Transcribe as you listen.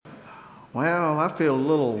Well, I feel a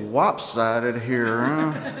little lopsided here.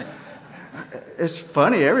 Huh? It's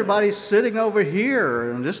funny, everybody's sitting over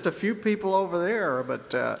here and just a few people over there,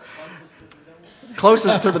 but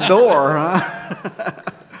closest to the door, huh?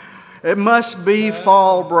 It must be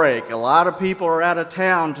fall break. A lot of people are out of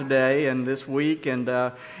town today and this week,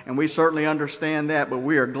 and we certainly understand that. But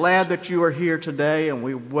we are glad that you are here today, and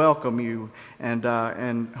we welcome you, and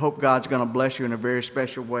hope God's going to bless you in a very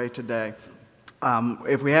special way today.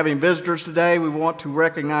 If we have any visitors today, we want to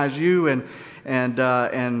recognize you and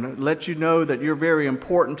let you know that you're very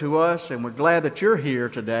important to us, and we're glad that you're here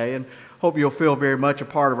today, and hope you'll feel very much a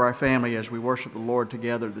part of our family as we worship the Lord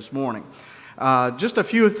together this morning. Just a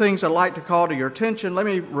few things I'd like to call to your attention. Let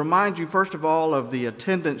me remind you, first of all, of the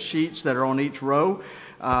attendance sheets that are on each row.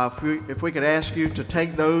 If we could ask you to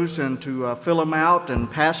take those and to fill them out and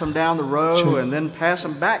pass them down the row, and then pass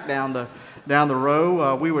them back down the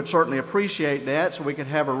row, we would certainly appreciate that, so we could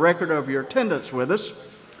have a record of your attendance with us.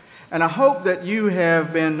 And I hope that you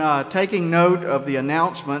have been taking note of the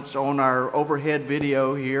announcements on our overhead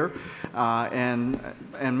video here, and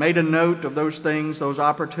made a note of those things, those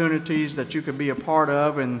opportunities that you could be a part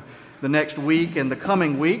of in the next week and the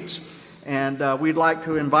coming weeks. And we'd like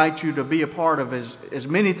to invite you to be a part of as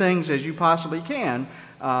many things as you possibly can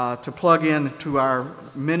to plug in to our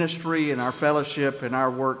ministry and our fellowship and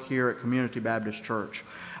our work here at Community Baptist Church.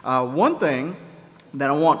 One thing that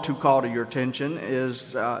I want to call to your attention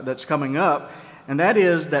is that's coming up, and that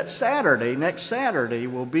is that next Saturday,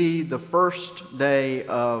 will be the first day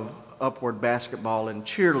of Upward basketball and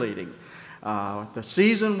cheerleading. The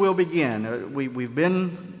season will begin. We've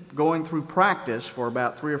been going through practice for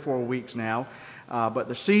about 3 or 4 weeks now, but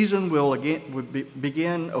the season will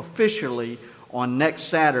begin officially on next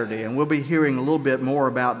Saturday, and we'll be hearing a little bit more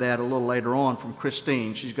about that a little later on from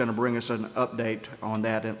Christine. She's going to bring us an update on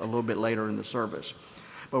that a little bit later in the service.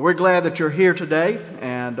 But we're glad that you're here today,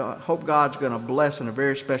 and hope God's going to bless in a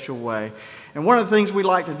very special way. And one of the things we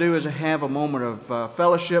like to do is to have a moment of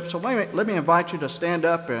fellowship. So let me invite you to stand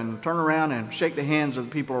up and turn around and shake the hands of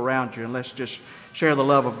the people around you, and let's just share the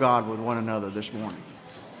love of God with one another this morning.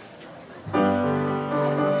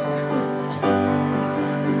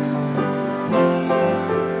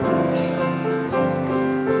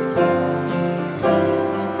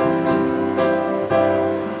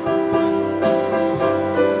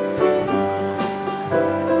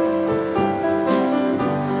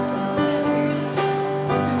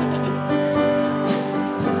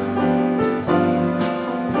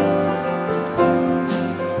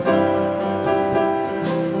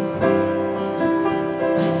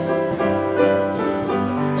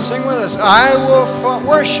 I will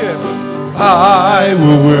worship. I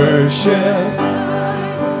will worship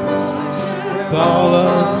with all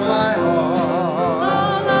of my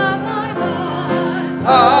heart.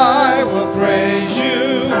 I will praise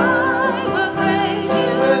you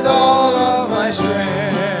with all of my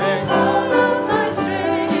strength.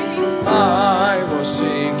 I will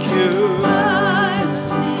seek you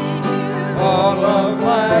all of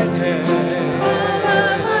my days.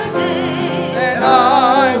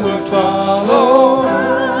 I will follow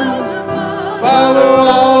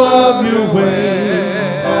all of your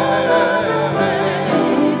ways.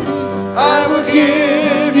 I will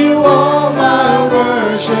give you all my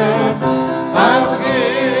worship. I will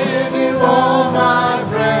give you all my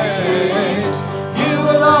praise. You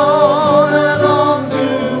alone I long to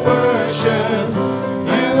worship.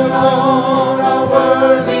 You alone are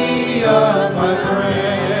worthy of my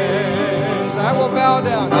praise. I will bow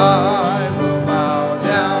down.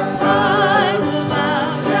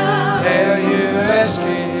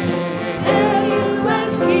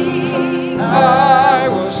 I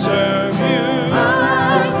will serve you.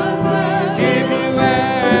 Give you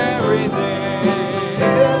everything.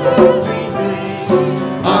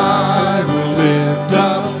 I will lift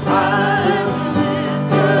up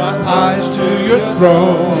my eyes to your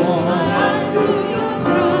throne.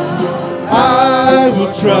 I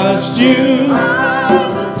will trust you.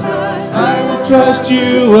 I will trust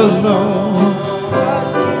you alone.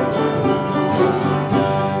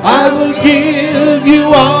 I will give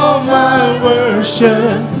you all my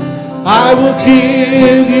worship. I will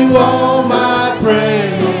give you all my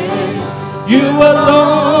praise. You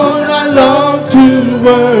alone I long to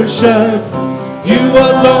worship. You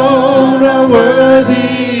alone are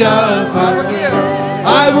worthy of my praise.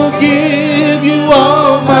 I will give you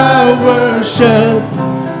all my worship.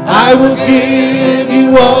 I will give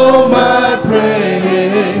you all my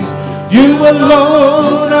praise. You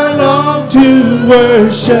alone I long to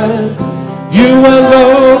worship. You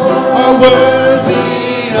alone are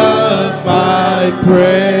worthy of my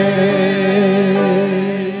praise.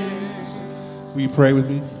 Will you pray with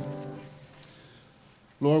me?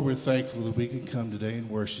 Lord, we're thankful that we can come today and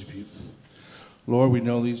worship you. Lord, we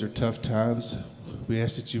know these are tough times. We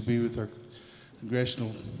ask that you be with our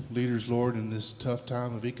congressional leaders, Lord, in this tough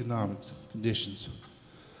time of economic conditions.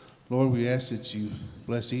 Lord, we ask that you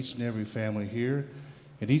bless each and every family here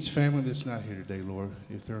and each family that's not here today, Lord.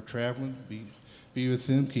 If they're traveling, be with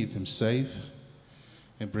them, keep them safe,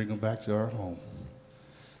 and bring them back to our home.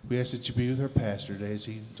 We ask that you be with our pastor today as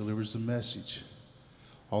he delivers the message.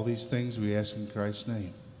 All these things we ask in Christ's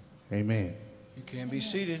name. Amen. You can be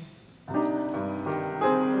seated.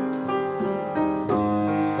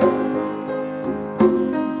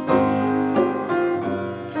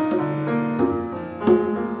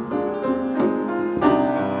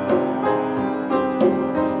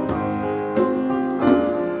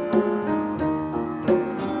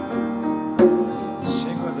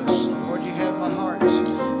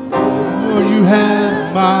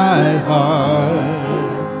 My heart,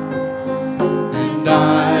 and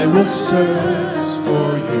I will search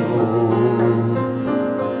for you.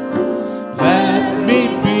 Let me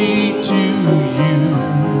be to you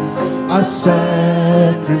a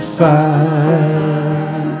sacrifice.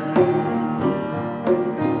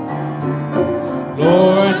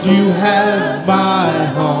 Lord, you have my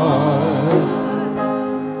heart,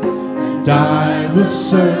 and I will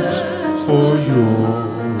search for you.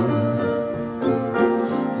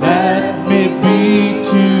 Let me be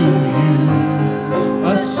to you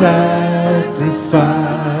a sacrifice.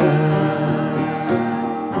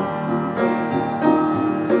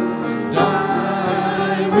 And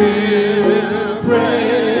I will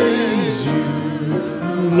praise you,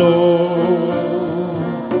 Lord.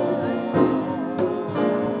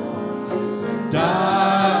 And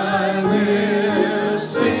I will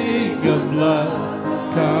sing of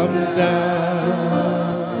love come down.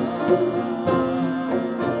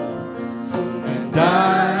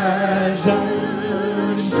 As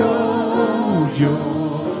you show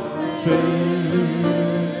your face,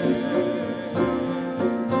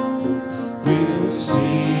 we'll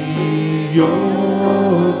see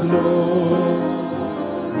your glory.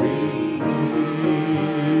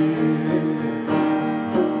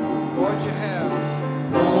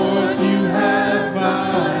 Lord, you have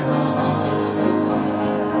my heart,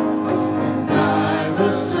 and I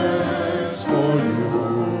will search for you.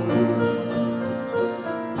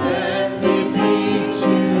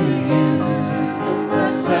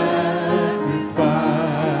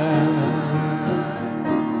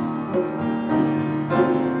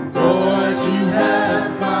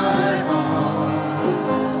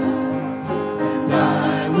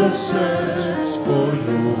 Search for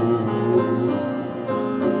you.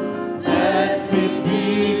 Let me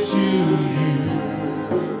be to you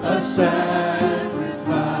a sacrifice.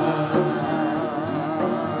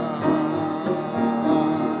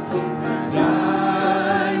 And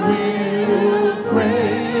I will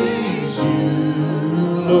praise you,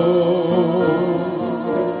 Lord.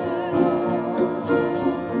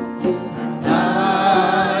 And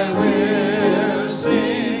I will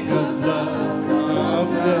sing of love come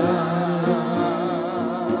down.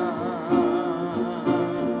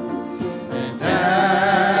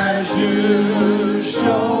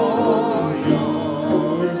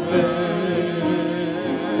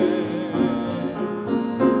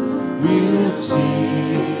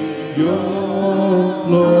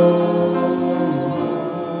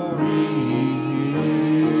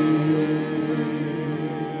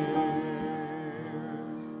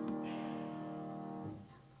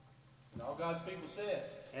 All God's people said,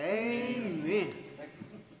 Amen.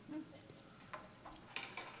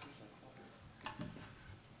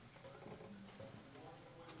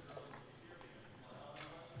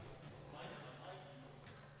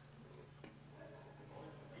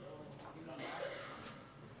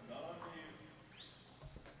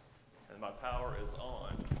 And my power is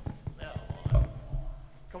on. Now on.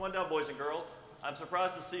 Come on down, boys and girls. I'm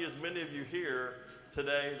surprised to see as many of you here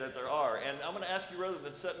today that there are. And I'm going to ask you, rather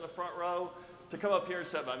than sit in the front row, to come up here and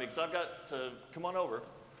sit by me, because I've got to, come on over.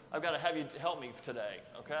 I've got to have you help me today,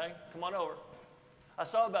 okay? Come on over. I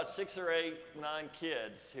saw about 6 or 8, 9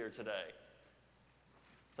 kids here today.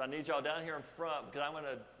 So I need y'all down here in front, because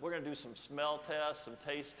we're going to do some smell tests, some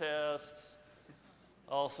taste tests,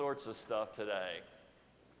 all sorts of stuff today.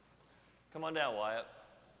 Come on down, Wyatt.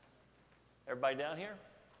 Everybody down here?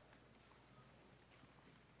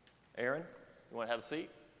 Aaron, you want to have a seat?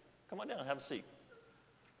 Come on down and have a seat.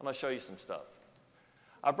 I'm going to show you some stuff.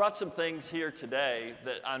 I brought some things here today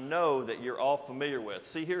that I know that you're all familiar with.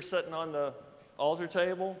 See here sitting on the altar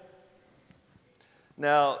table?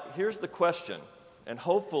 Now, here's the question, and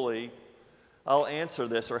hopefully I'll answer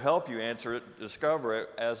this or help you answer it, discover it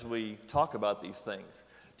as we talk about these things.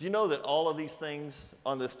 Do you know that all of these things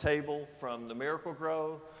on this table, from the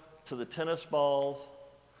Miracle-Gro to the tennis balls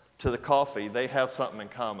to the coffee, they have something in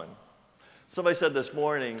common? Somebody said this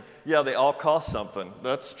morning, yeah, they all cost something.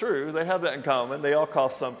 That's true. They have that in common. They all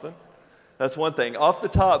cost something. That's one thing. Off the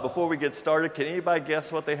top, before we get started, can anybody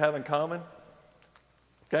guess what they have in common?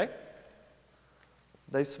 Okay?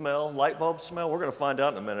 They smell, light bulbs smell. We're going to find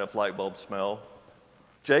out in a minute if light bulbs smell.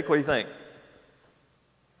 Jake, what do you think?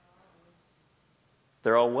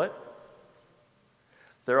 They're all what?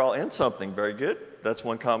 They're all in something. Very good. That's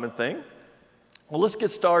one common thing. Well, let's get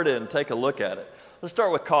started and take a look at it. Let's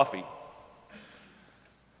start with coffee.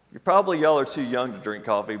 Y'all are too young to drink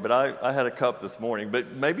coffee, but I had a cup this morning.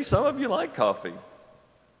 But maybe some of you like coffee.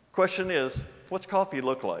 Question is, what's coffee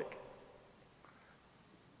look like?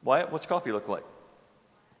 Wyatt, what's coffee look like?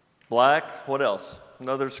 Black. What else?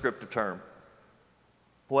 Another descriptive term.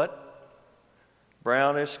 What?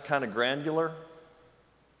 Brownish, kind of granular.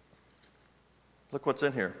 Look what's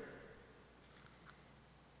in here.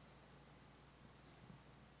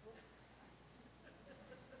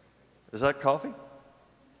 Is that coffee?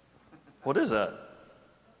 What is that?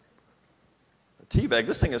 A tea bag.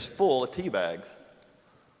 This thing is full of tea bags.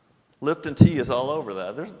 Lipton tea is all over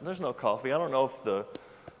that. There's no coffee. I don't know if the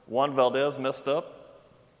Juan Valdez messed up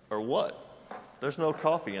or what. There's no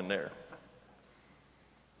coffee in there.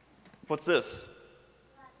 What's this?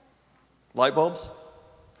 Light bulbs?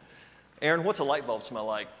 Aaron, what's a light bulb smell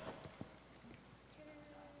like?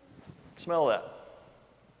 Smell that.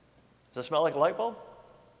 Does it smell like a light bulb?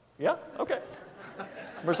 Yeah? Okay.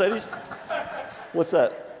 Mercedes? What's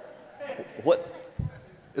that? What?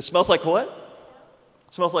 It smells like what?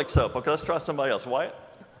 It smells like soap. Okay, let's try somebody else. Wyatt?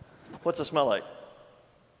 What's it smell like?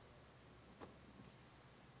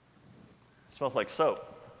 It smells like soap.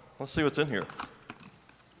 Let's see what's in here.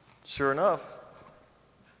 Sure enough,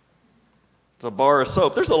 there's a bar of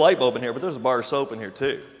soap. There's a light bulb in here, but there's a bar of soap in here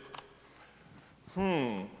too.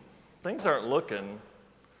 Things aren't looking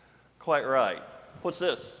quite right. What's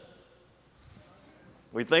this?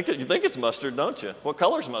 You think it's mustard, don't you? What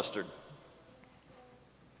color's mustard?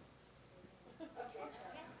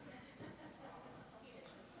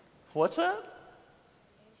 What's that?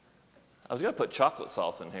 I was going to put chocolate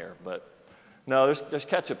sauce in here, but no, there's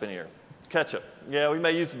ketchup in here. Ketchup. Yeah, we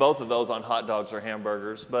may use both of those on hot dogs or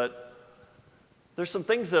hamburgers, but there's some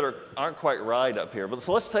things that aren't quite right up here. But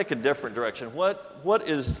so let's take a different direction.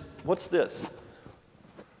 What's this?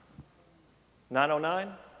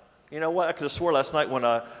 909? You know what? I could have swore last night when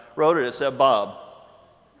I wrote it said Bob.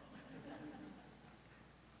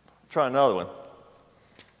 Try another one.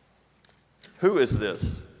 Who is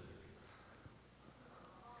this?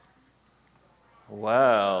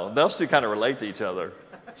 Wow. Those two kind of relate to each other.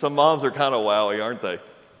 Some moms are kind of wowy, aren't they?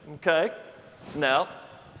 Okay. Now,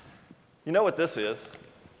 you know what this is?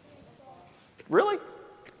 Really?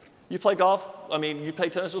 You play golf? You play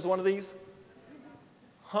tennis with one of these?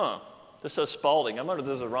 Huh. This says Spalding. I'm wondering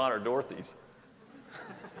if this is Ron or Dorothy's.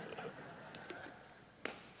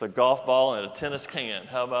 It's a golf ball and a tennis can.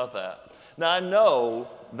 How about that? Now, I know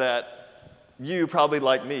that you probably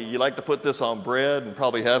like me. You like to put this on bread and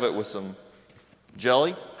probably have it with some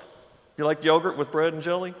jelly. You like yogurt with bread and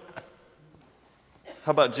jelly?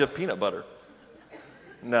 How about Jif peanut butter?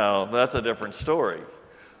 No, that's a different story.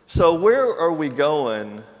 So where are we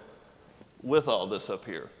going with all this up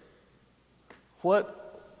here? What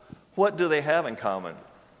do they have in common?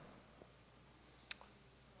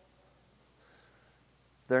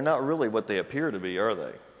 They're not really what they appear to be, are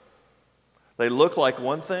they? They look like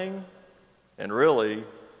one thing, and really,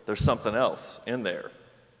 there's something else in there.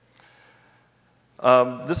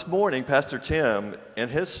 This morning, Pastor Tim, in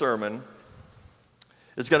his sermon,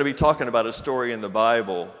 is going to be talking about a story in the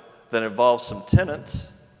Bible that involves some tenants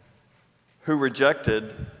who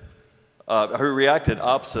reacted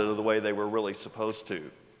opposite of the way they were really supposed to.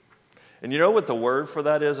 And you know what the word for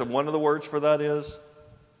that is? And one of the words for that is?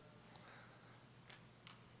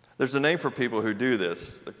 There's a name for people who do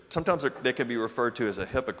this. Sometimes they can be referred to as a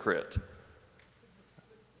hypocrite.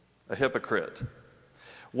 A hypocrite.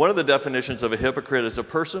 One of the definitions of a hypocrite is a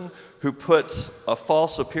person who puts a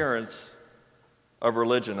false appearance of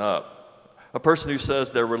religion up. A person who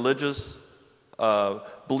says their religious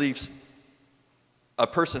beliefs, a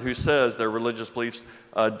person who says their religious beliefs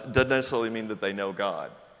doesn't necessarily mean that they know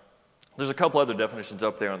God. There's a couple other definitions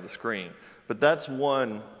up there on the screen, but that's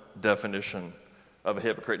one definition of a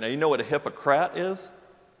hypocrite. Now, you know what a hypocrite is?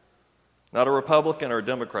 Not a Republican or a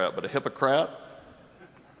Democrat, but a hypocrite.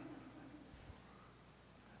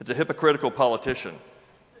 It's a hypocritical politician.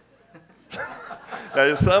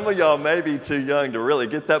 Now, some of y'all may be too young to really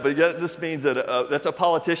get that, but yet it just means that that's a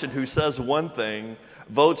politician who says one thing,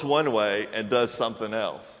 votes one way, and does something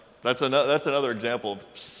else. That's another example of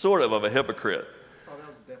sort of a hypocrite. Oh, that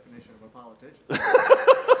was the definition of a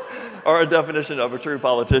politician. Or a definition of a true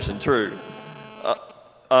politician, true.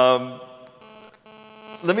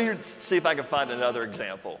 Let me see if I can find another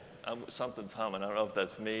example. Something's humming. I don't know if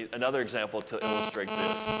that's me. Another example to illustrate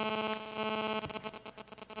this.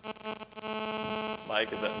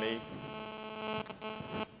 Mike, is that me?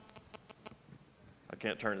 I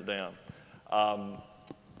can't turn it down.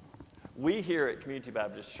 We here at Community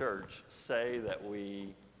Baptist Church say that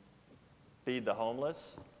we feed the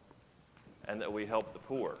homeless and that we help the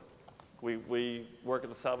poor. We work at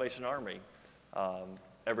the Salvation Army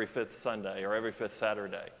every fifth Sunday or every fifth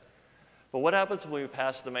Saturday. But what happens when we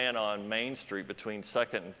pass the man on Main Street between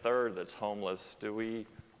 2nd and 3rd that's homeless? Do we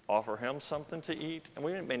offer him something to eat? And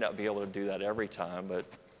we may not be able to do that every time, but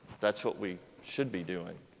that's what we should be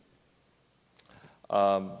doing.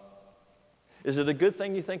 Is it a good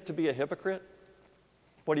thing, you think, to be a hypocrite?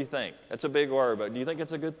 What do you think? That's a big word, but do you think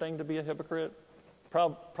it's a good thing to be a hypocrite?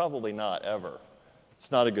 Probably not, ever.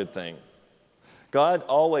 It's not a good thing. God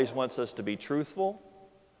always wants us to be truthful,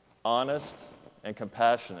 honest, and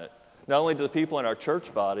compassionate. Not only to the people in our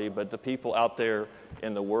church body, but the people out there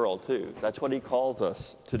in the world, too. That's what he calls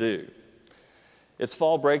us to do. It's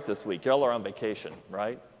fall break this week. Y'all are on vacation,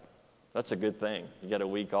 right? That's a good thing. You get a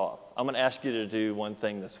week off. I'm going to ask you to do one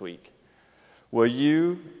thing this week. Will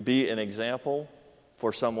you be an example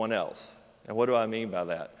for someone else? And what do I mean by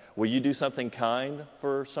that? Will you do something kind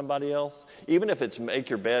for somebody else? Even if it's make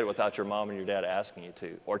your bed without your mom and your dad asking you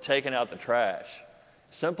to, or taking out the trash.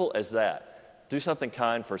 Simple as that. Do something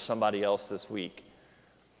kind for somebody else this week.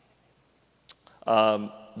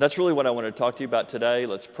 That's really what I wanted to talk to you about today.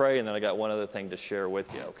 Let's pray, and then I got one other thing to share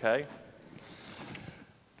with you, okay?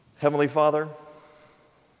 Heavenly Father,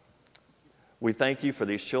 we thank you for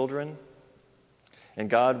these children. And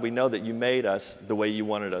God, we know that you made us the way you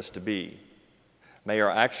wanted us to be. May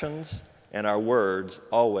our actions and our words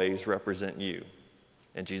always represent you.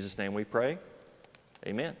 In Jesus' name we pray.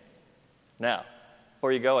 Amen. Now,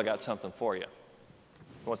 before you go, I got something for you.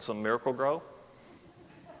 Want some Miracle-Gro?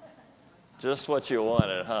 Just what you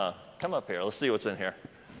wanted, huh? Come up here. Let's see what's in here.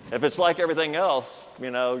 If it's like everything else,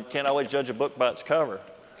 you can't always judge a book by its cover.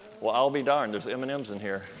 Well, I'll be darned. There's M&Ms in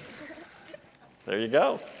here. There you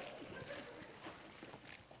go.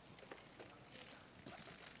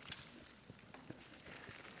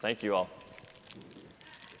 Thank you all.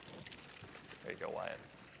 There you go, Wyatt.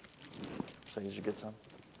 So did you get some?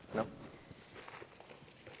 No?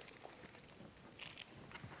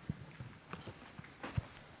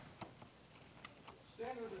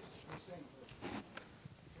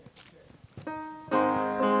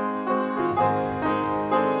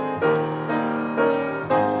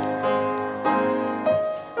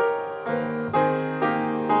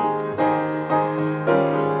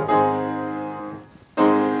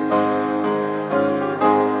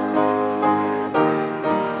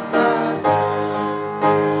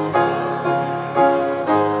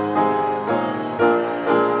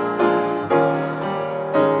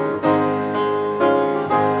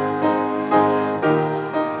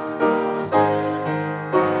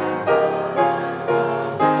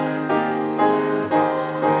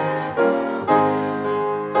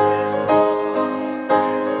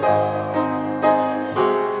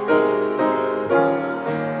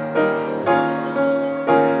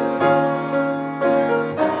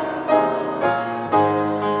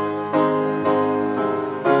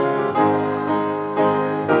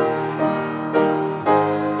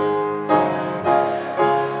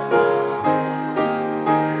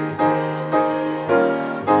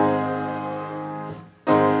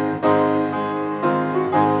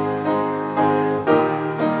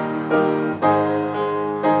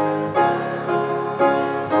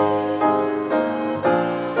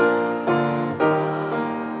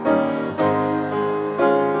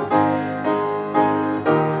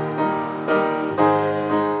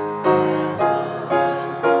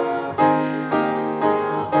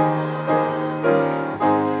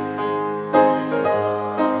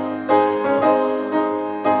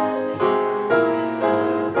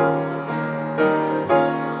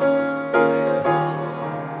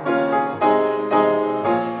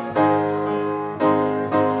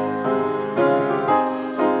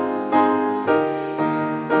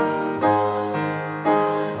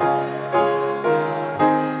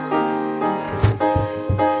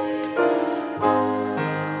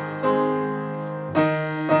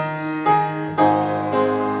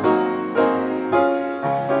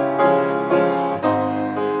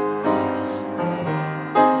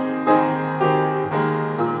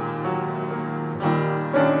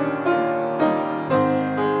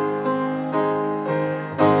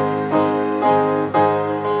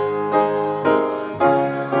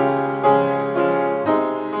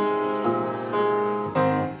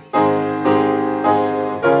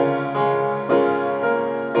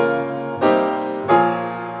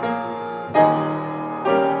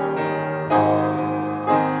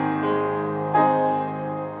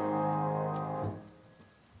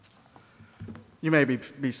 may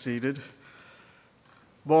be seated.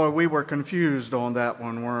 Boy, we were confused on that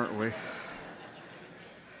one, weren't we?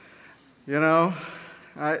 You know,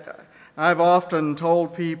 I've often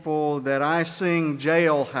told people that I sing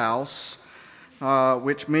jailhouse,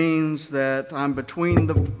 which means that I'm between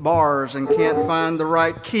the bars and can't find the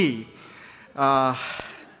right key.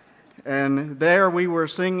 And there we were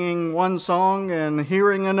singing one song and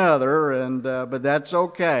hearing another, but that's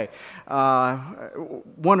okay.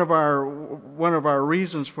 One of our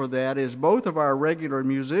reasons for that is both of our regular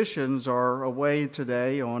musicians are away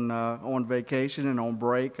today on vacation and on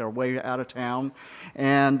break, or way out of town,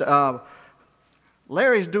 and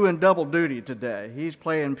Larry's doing double duty today. He's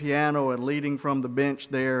playing piano and leading from the bench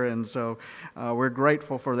there, and so we're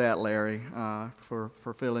grateful for that, Larry, for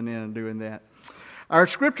filling in and doing that. Our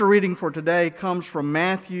scripture reading for today comes from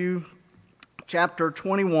Matthew chapter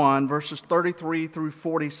 21, verses 33 through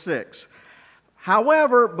 46.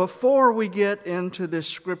 However, before we get into this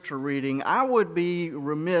scripture reading, I would be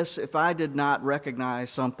remiss if I did not recognize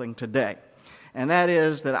something today. And that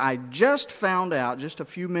is that I just found out just a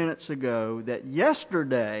few minutes ago that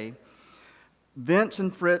yesterday, Vince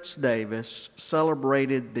and Fritz Davis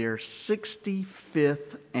celebrated their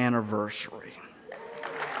 65th anniversary.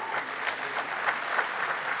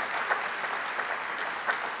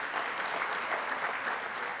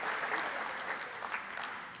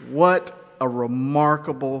 What a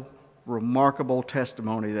remarkable, remarkable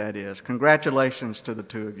testimony that is. Congratulations to the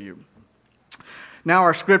two of you. Now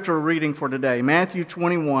our scripture reading for today, Matthew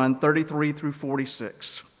 21, 33 through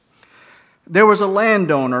 46. There was a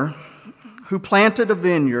landowner who planted a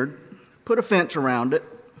vineyard, put a fence around it,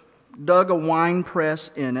 dug a wine press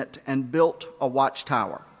in it, and built a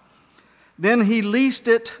watchtower. Then he leased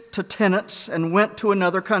it to tenants and went to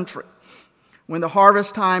another country. When the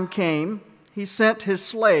harvest time came, he sent his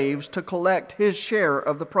slaves to collect his share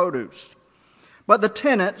of the produce. But the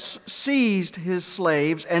tenants seized his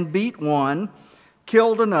slaves and beat one,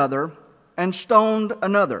 killed another, and stoned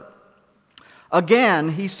another. Again,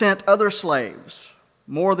 he sent other slaves,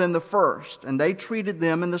 more than the first, and they treated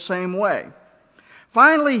them in the same way.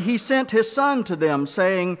 Finally, he sent his son to them,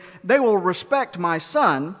 saying, "They will respect my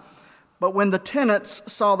son." But when the tenants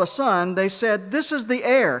saw the son, they said, "This is the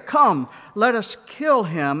heir. Come, let us kill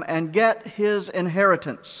him and get his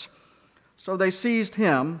inheritance." So they seized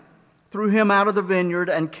him, threw him out of the vineyard,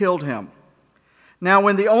 and killed him. Now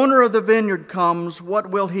when the owner of the vineyard comes,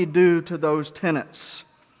 what will he do to those tenants?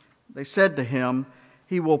 They said to him,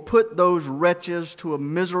 "He will put those wretches to a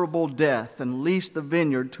miserable death and lease the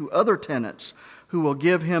vineyard to other tenants who will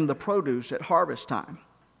give him the produce at harvest time."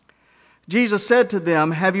 Jesus said to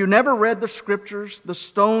them, "Have you never read the scriptures? The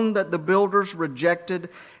stone that the builders rejected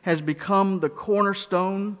has become the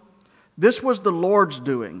cornerstone. This was the Lord's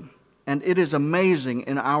doing, and it is amazing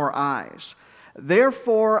in our eyes.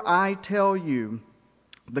 Therefore, I tell you,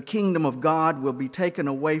 the kingdom of God will be taken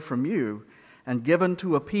away from you and given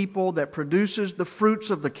to a people that produces the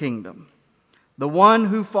fruits of the kingdom. The one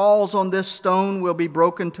who falls on this stone will be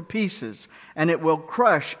broken to pieces, and it will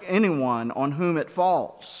crush anyone on whom it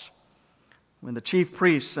falls." When the chief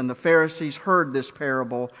priests and the Pharisees heard this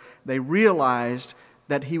parable, they realized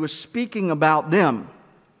that he was speaking about them.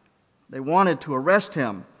 They wanted to arrest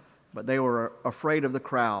him, but they were afraid of the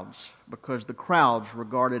crowds, because the crowds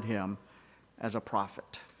regarded him as a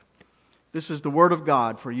prophet. This is the word of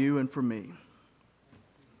God for you and for me.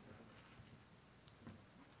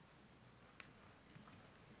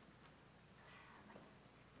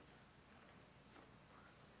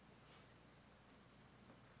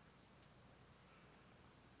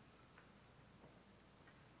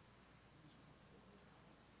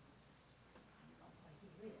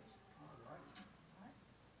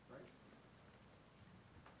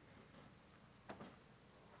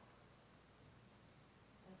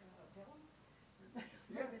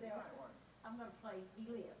 I'm going to play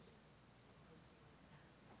He Lives.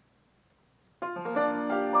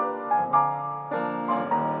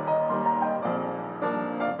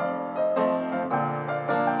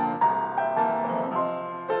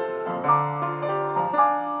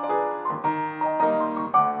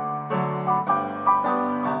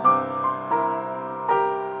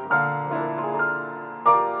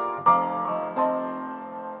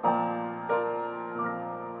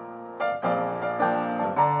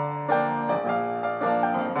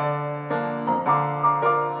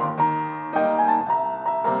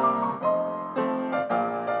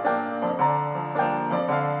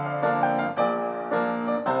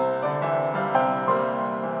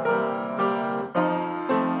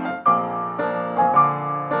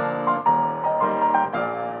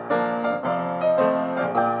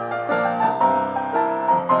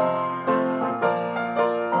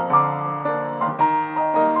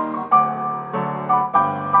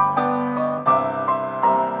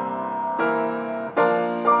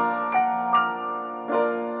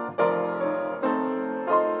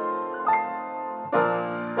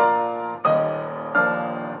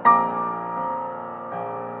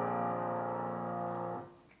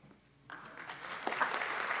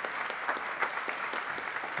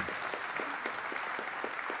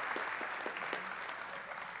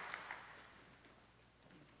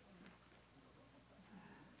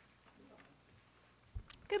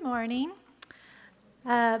 Good morning.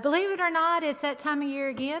 Believe it or not, it's that time of year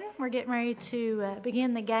again. We're getting ready to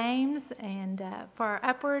begin the games, and for our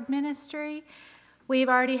Upward ministry, we've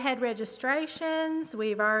already had registrations,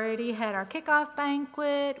 we've already had our kickoff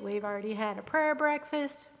banquet, we've already had a prayer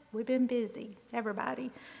breakfast. We've been busy, everybody.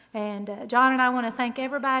 And John and I want to thank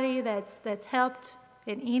everybody that's helped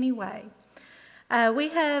in any way. We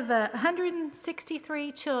have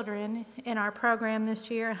 163 children in our program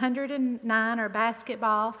this year. 109 are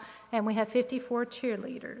basketball, and we have 54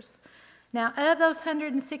 cheerleaders. Now, of those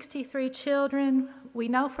 163 children, we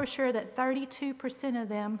know for sure that 32% of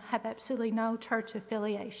them have absolutely no church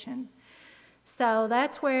affiliation. So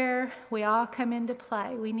that's where we all come into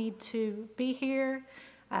play. We need to be here,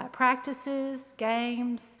 practices,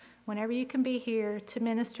 games, whenever you can be here to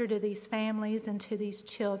minister to these families and to these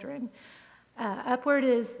children.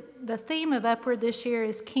 The theme of Upward this year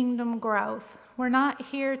is kingdom growth. We're not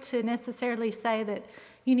here to necessarily say that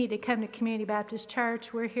you need to come to Community Baptist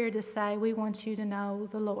Church. We're here to say we want you to know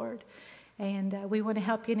the Lord. And we want to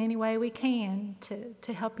help you in any way we can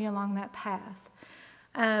to help you along that path.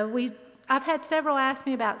 I've had several ask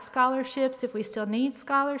me about scholarships, if we still need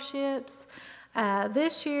scholarships.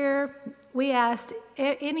 This year, we asked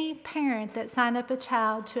any parent that signed up a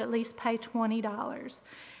child to at least pay $20.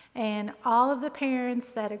 And all of the parents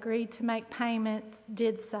that agreed to make payments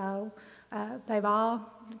did so. They've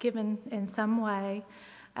all given in some way.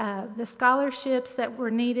 The scholarships that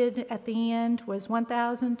were needed at the end was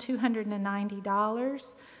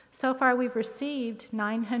 $1,290. So far we've received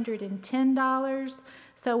 $910,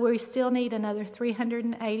 so we still need another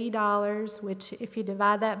 $380, which if you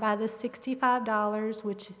divide that by the $65,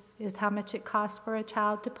 which is how much it costs for a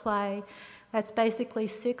child to play, that's basically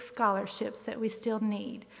 6 scholarships that we still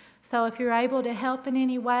need. So if you're able to help in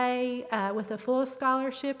any way with a full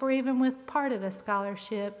scholarship or even with part of a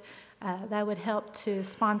scholarship, that would help to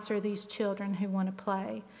sponsor these children who want to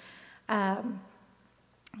play.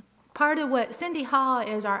 Part of what Cindy Hall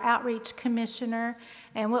is our outreach commissioner,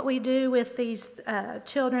 and what we do with these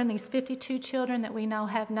children, these 52 children that we know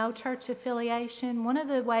have no church affiliation, one of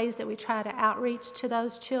the ways that we try to outreach to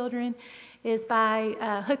those children is by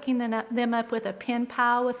hooking them up with a pen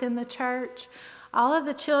pal within the church. All of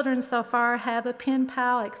the children so far have a pen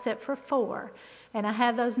pal except for 4. And I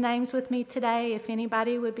have those names with me today. If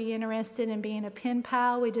anybody would be interested in being a pen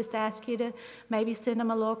pal, we just ask you to maybe send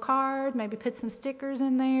them a little card, maybe put some stickers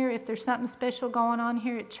in there. If there's something special going on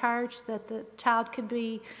here at church that the child could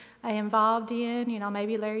be involved in,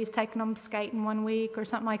 maybe Larry's taking them skating one week or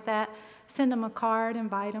something like that, send them a card,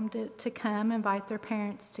 invite them to come, invite their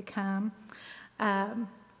parents to come.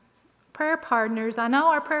 Prayer partners, I know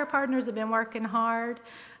our prayer partners have been working hard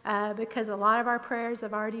because a lot of our prayers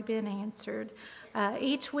have already been answered.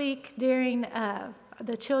 Each week during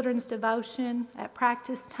the children's devotion at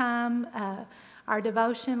practice time, our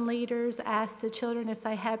devotion leaders ask the children if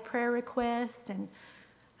they had prayer requests. And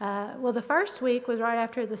the first week was right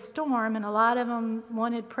after the storm, and a lot of them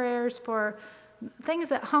wanted prayers for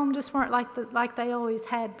things at home just weren't like they always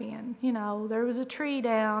had been. There was a tree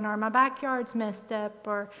down, or my backyard's messed up,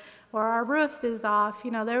 or our roof is off.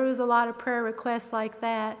 There was a lot of prayer requests like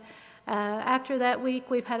that. After that week,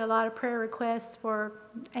 we've had a lot of prayer requests for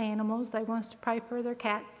animals. They want us to pray for their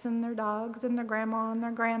cats and their dogs and their grandma and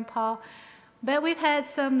their grandpa. But we've had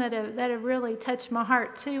some that have really touched my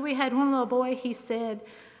heart too. We had one little boy, he said,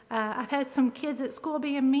 I've had some kids at school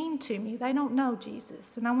being mean to me. They don't know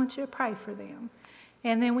Jesus, and I want you to pray for them.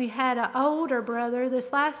 And then we had an older brother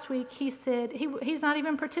this last week. He said he's not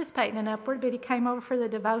even participating in Upward, but he came over for the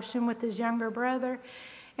devotion with his younger brother.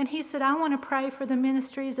 And he said, I want to pray for the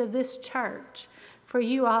ministries of this church, for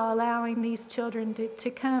you all allowing these children to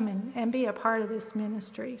come and be a part of this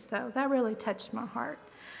ministry. So that really touched my heart.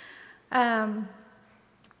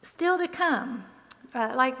 Still to come.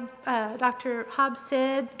 Like Dr. Hobbs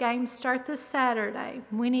said, games start this Saturday.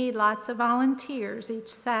 We need lots of volunteers each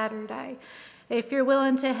Saturday. If you're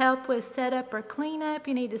willing to help with setup or cleanup,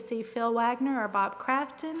 you need to see Phil Wagner or Bob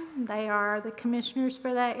Crafton. They are the commissioners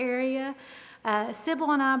for that area.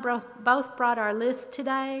 Sybil and I both brought our list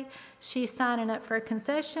today. She's signing up for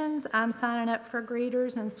concessions. I'm signing up for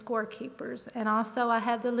greeters and scorekeepers. And also I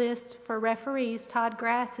have the list for referees. Todd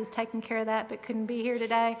Grass is taking care of that but couldn't be here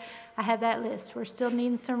today. I have that list. We're still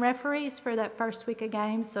needing some referees for that first week of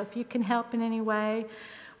games, so if you can help in any way,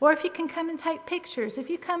 or if you can come and take pictures. If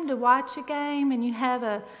you come to watch a game and you have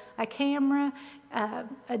a camera,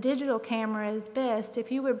 a digital camera is best.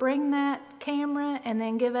 If you would bring that camera and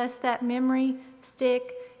then give us that memory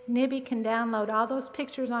stick Nibby can download all those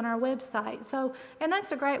pictures on our website. So, and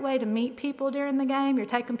that's a great way to meet people during the game. You're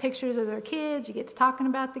taking pictures of their kids, you get to talking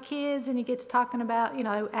about the kids, and you get to talking about,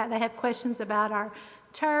 they have questions about our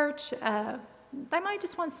church. They might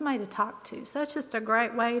just want somebody to talk to. So it's just a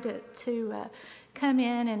great way to come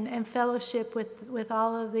in and fellowship with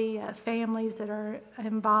all of the families that are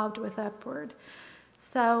involved with Upward.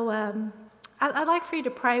 So I'd like for you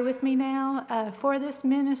to pray with me now for this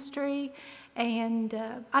ministry. And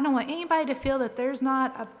I don't want anybody to feel that there's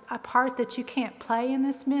not a part that you can't play in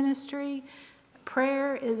this ministry.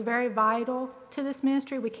 Prayer is very vital to this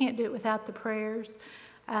ministry. We can't do it without the prayers.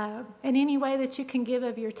 And any way that you can give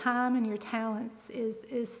of your time and your talents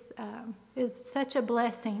is such a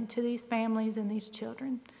blessing to these families and these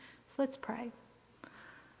children. So let's pray.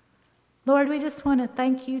 Lord, we just want to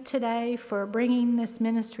thank you today for bringing this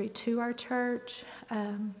ministry to our church.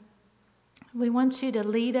 We want you to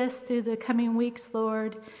lead us through the coming weeks,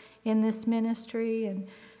 Lord, in this ministry. And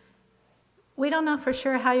we don't know for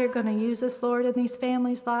sure how you're going to use us, Lord, in these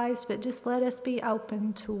families' lives, but just let us be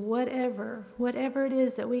open to whatever it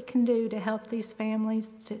is that we can do to help these families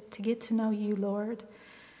to get to know you, Lord.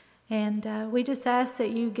 And we just ask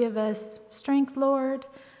that you give us strength, Lord,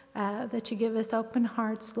 that you give us open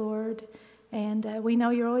hearts, Lord. And we know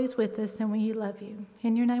you're always with us and we love you.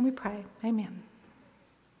 In your name we pray. Amen.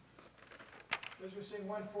 As we sing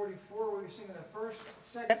 144, we'll be singing the first,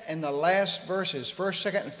 second, and the last verses. First,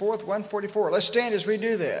 second, and fourth, 144. Let's stand as we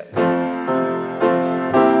do that.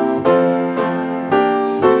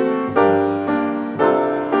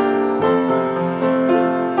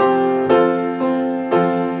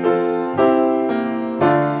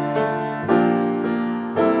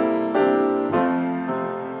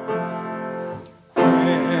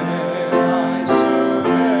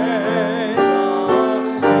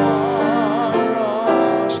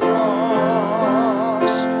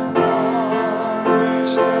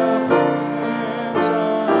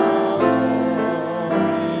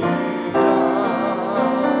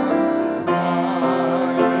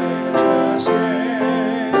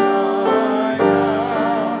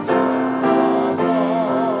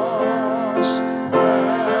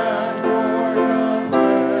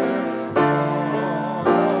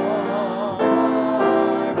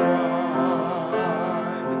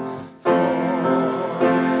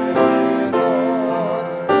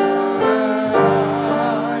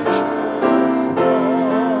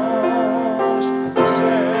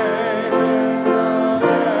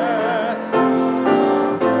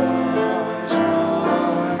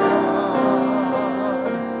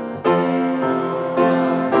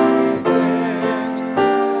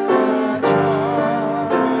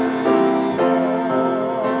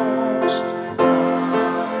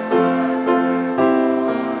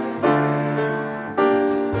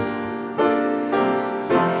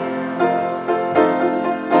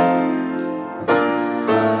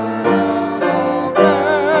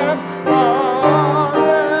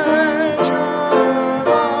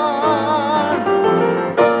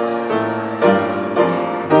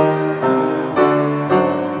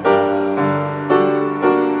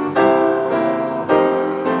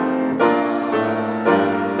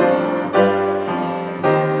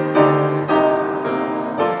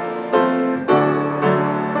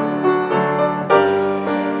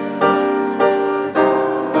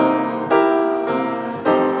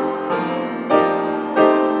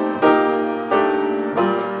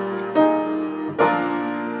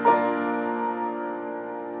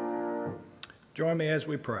 Join me as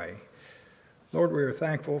we pray. Lord, we are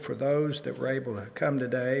thankful for those that were able to come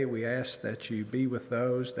today. We ask that you be with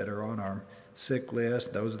those that are on our sick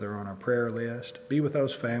list, those that are on our prayer list. Be with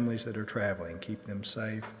those families that are traveling. Keep them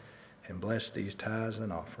safe and bless these tithes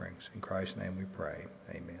and offerings. In Christ's name we pray.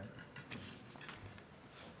 Amen.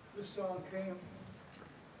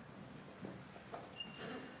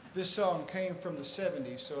 This song came from the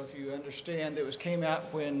 70s, so if you understand, it came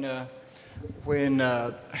out when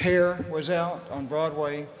Hair was out on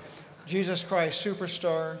Broadway, Jesus Christ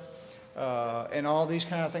Superstar, and all these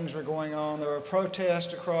kind of things were going on. There were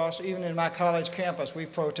protests across, even in my college campus, we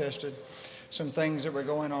protested some things that were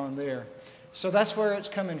going on there. So that's where it's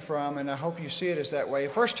coming from, and I hope you see it as that way.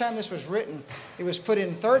 The first time this was written, it was put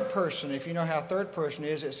in third person. If you know how third person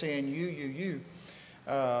is, it's saying you.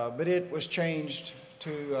 But it was changed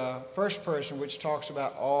to first person, which talks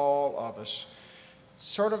about all of us.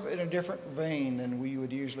 Sort of in a different vein than we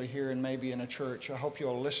would usually hear in maybe in a church. I hope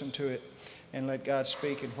you'll listen to it and let God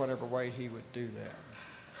speak in whatever way he would do that.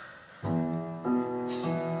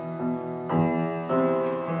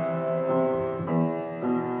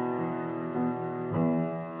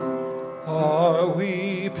 Are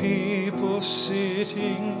we people sitting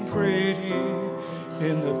sitting pretty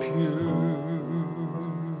in the pew.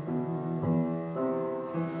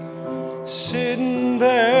 Sitting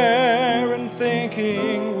there and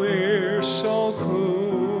thinking we're so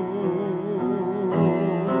cool.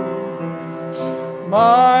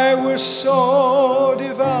 My, we're so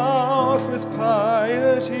devout with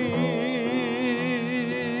piety.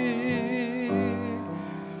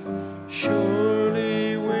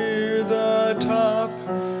 Surely we're the top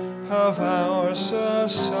of our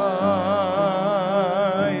society.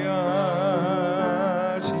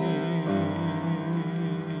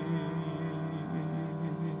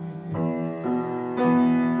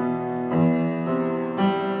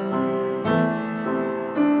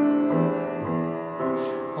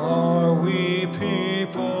 Are we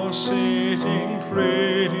people sitting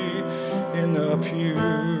pretty in the pew?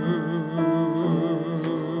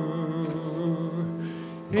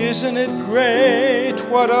 Isn't it great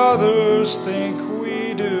what others think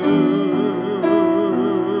we do?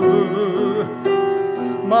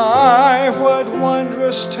 My, what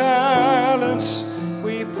wondrous talents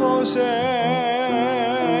we possess.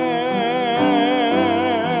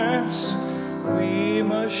 We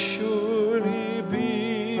must surely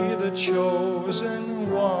be the chosen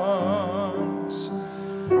ones,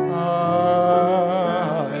 I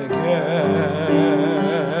guess.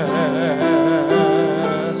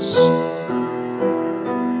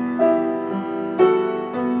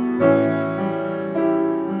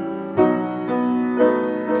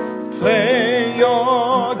 Play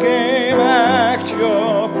your game, act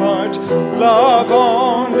your part, love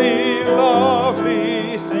only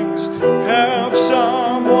lovely things, help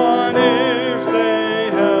someone if they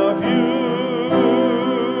help you.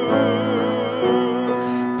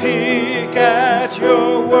 Peek at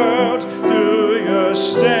your world through your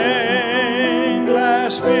stained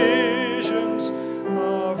glass visions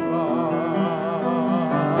of life.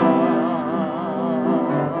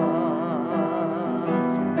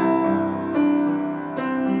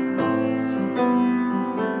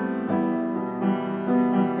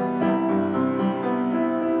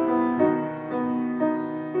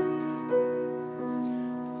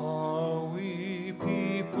 Are we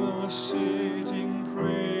people sitting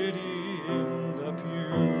pretty in the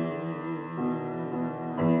pew?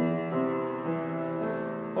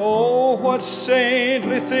 Oh, what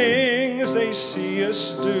saintly things they see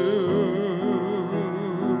us do.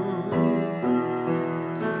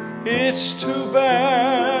 It's too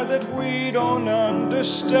bad that we don't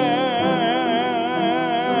understand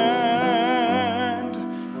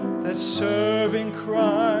that serving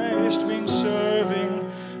Christ means serving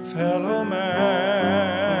fellow man.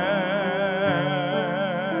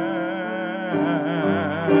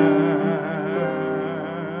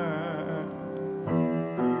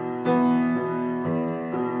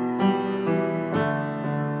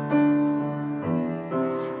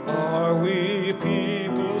 Are we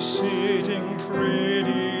people sitting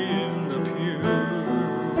pretty in the pew?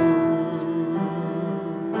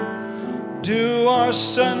 Do our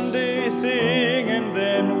Sunday thing and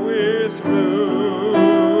then we're through.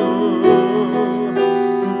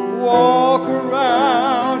 Walk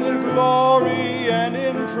around in glory and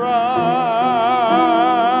in pride.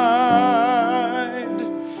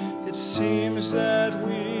 It seems that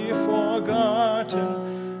we've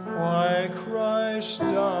forgotten why Christ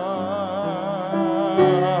died.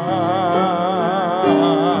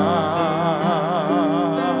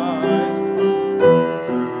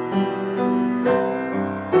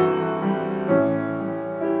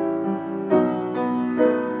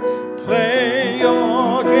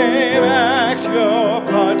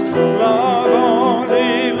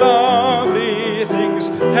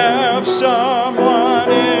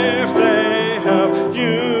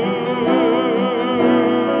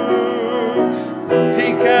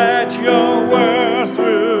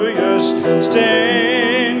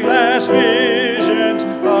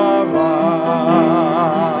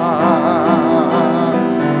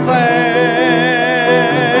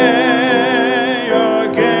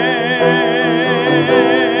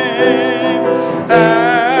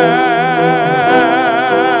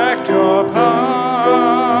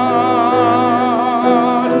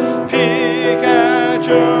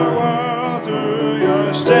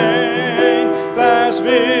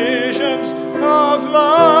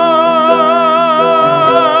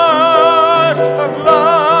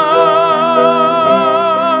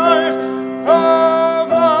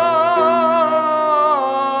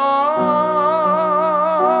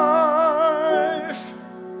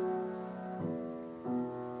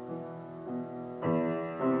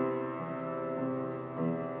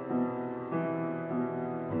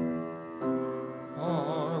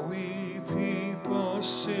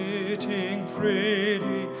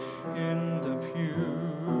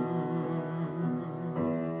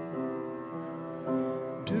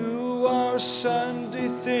 Sunday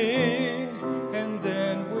thing, and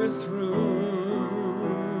then we're through.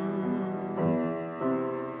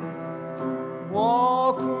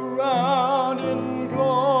 Walk around in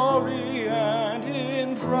glory and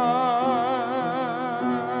in pride.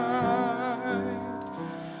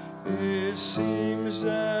 It seems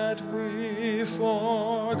that we've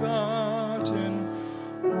forgotten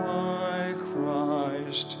why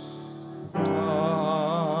Christ died.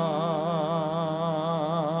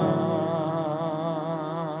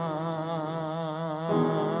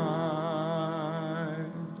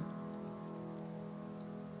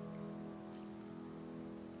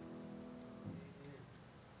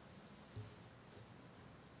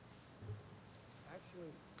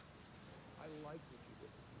 Actually, I like what you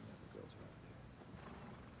did with the other girls around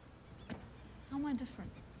here. How am I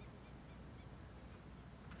different?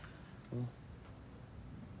 Well,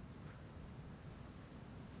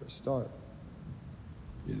 for a start,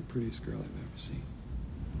 you're the prettiest girl I've ever seen.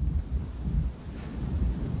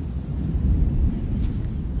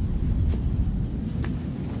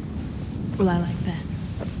 Well, I like that.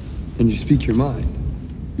 And you speak your mind.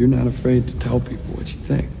 You're not afraid to tell people what you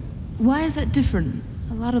think. Why is that different?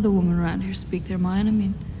 A lot of the women around here speak their mind. I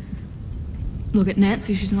mean, look at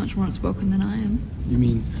Nancy. She's much more outspoken than I am. You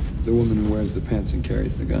mean the woman who wears the pants and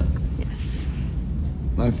carries the gun? Yes.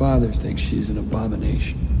 My father thinks she's an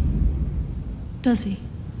abomination. Does he?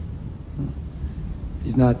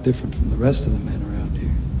 He's not different from the rest of the men around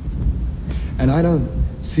here. And I don't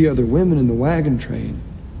see other women in the wagon train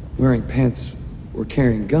wearing pants or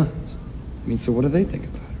carrying guns. I mean, so what do they think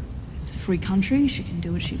about her? It's a free country. She can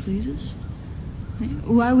do what she pleases. I mean,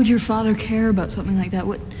 why would your father care about something like that?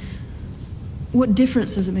 What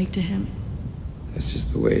difference does it make to him? That's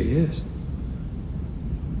just the way he is.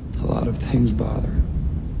 A lot of things bother him.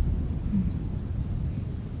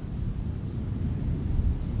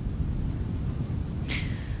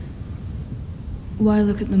 Why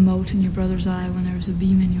look at the mote in your brother's eye when there was a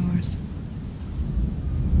beam in yours?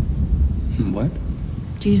 What?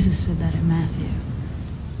 Jesus said that in Matthew.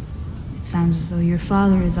 It sounds as though your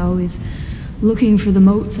father is always looking for the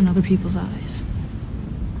motes in other people's eyes.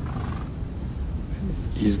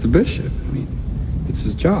 He's the bishop. I mean, it's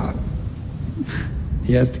his job.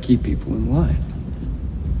 He has to keep people in line.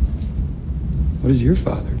 What does your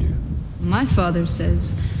father do? My father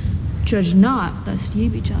says, "Judge not, lest ye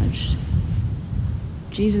be judged."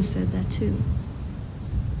 Jesus said that too.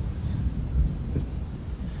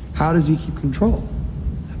 How does he keep control?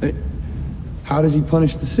 How does he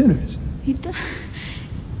punish the sinners? He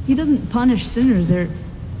doesn't punish sinners. Their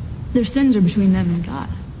sins are between them and God.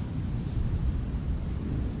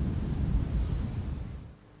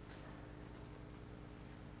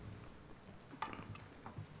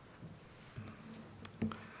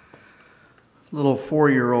 Little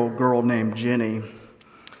 4-year-old girl named Jenny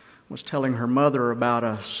was telling her mother about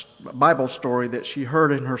a Bible story that she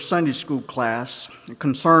heard in her Sunday school class. It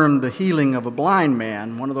concerned the healing of a blind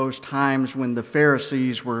man, one of those times when the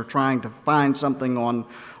Pharisees were trying to find something on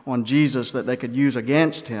Jesus that they could use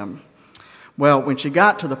against him. Well, when she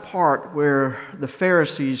got to the part where the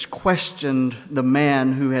Pharisees questioned the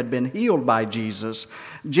man who had been healed by Jesus,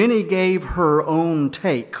 Jenny gave her own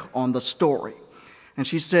take on the story. And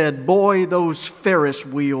she said, "Boy, those Ferris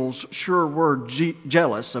wheels sure were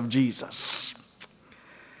jealous of Jesus."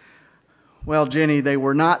 Well, Jenny, they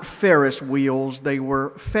were not Ferris wheels, they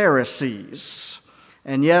were Pharisees.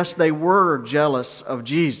 And yes, they were jealous of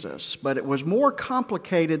Jesus, but it was more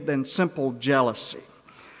complicated than simple jealousy.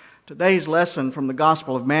 Today's lesson from the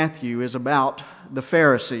Gospel of Matthew is about the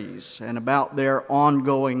Pharisees and about their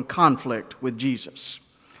ongoing conflict with Jesus.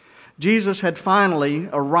 Jesus had finally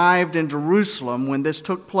arrived in Jerusalem when this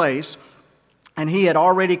took place, and he had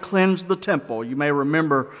already cleansed the temple. You may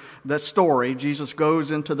remember that story. Jesus goes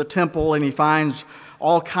into the temple and he finds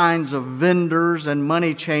all kinds of vendors and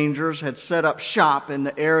money changers had set up shop in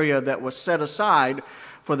the area that was set aside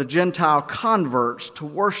for the Gentile converts to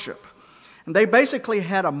worship. And they basically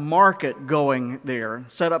had a market going there,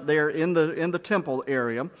 set up there in the temple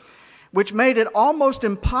area, which made it almost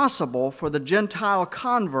impossible for the Gentile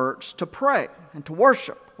converts to pray and to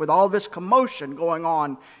worship with all this commotion going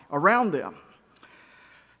on around them.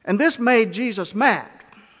 And this made Jesus mad.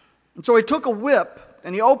 And so he took a whip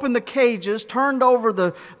and he opened the cages, turned over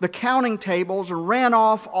the counting tables, and ran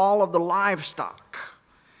off all of the livestock.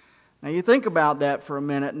 Now you think about that for a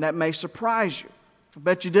minute, and that may surprise you. I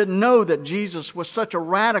bet you didn't know that Jesus was such a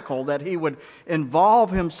radical that he would involve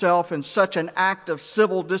himself in such an act of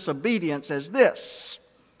civil disobedience as this.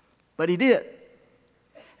 But he did.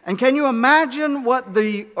 And can you imagine what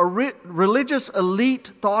the religious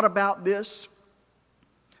elite thought about this?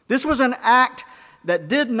 This was an act that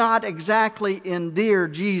did not exactly endear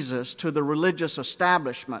Jesus to the religious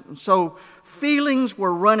establishment. And so feelings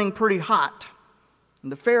were running pretty hot.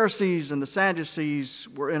 And the Pharisees and the Sadducees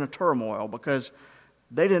were in a turmoil because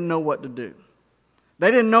they didn't know what to do.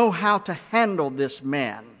 They didn't know how to handle this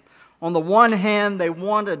man. On the one hand, they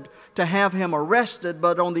wanted to have him arrested,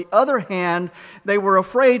 but on the other hand, they were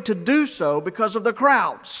afraid to do so because of the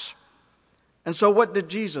crowds. And so what did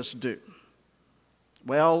Jesus do?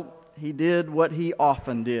 Well, he did what he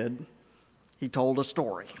often did. He told a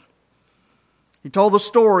story. He told the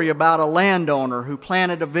story about a landowner who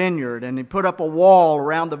planted a vineyard, and he put up a wall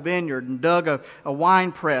around the vineyard and dug a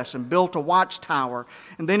wine press and built a watchtower.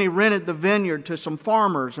 And then he rented the vineyard to some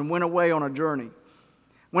farmers and went away on a journey.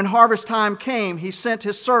 When harvest time came, he sent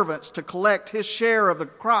his servants to collect his share of the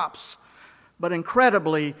crops. But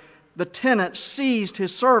incredibly, the tenants seized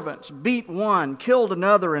his servants, beat one, killed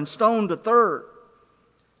another, and stoned a third.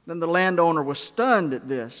 Then the landowner was stunned at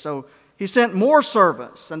this, so he sent more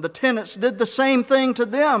servants, and the tenants did the same thing to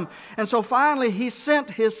them. And so finally he sent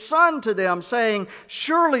his son to them, saying,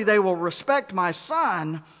 "Surely they will respect my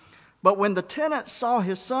son." But when the tenants saw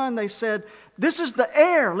his son, they said, "This is the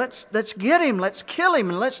heir. Let's get him, let's kill him,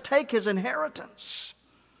 and let's take his inheritance."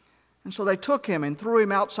 And so they took him and threw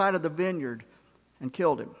him outside of the vineyard and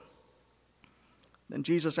killed him. Then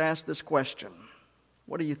Jesus asked this question: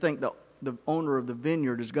 what do you think the owner of the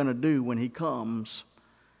vineyard is going to do when he comes?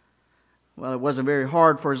 Well, it wasn't very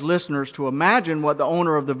hard for his listeners to imagine what the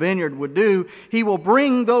owner of the vineyard would do. "He will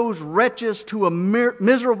bring those wretches to a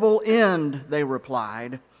miserable end," they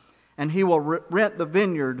replied, "and he will rent the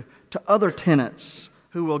vineyard to other tenants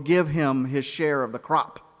who will give him his share of the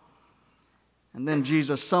crop." And then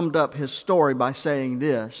Jesus summed up his story by saying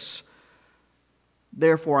this: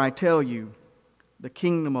 "Therefore I tell you, the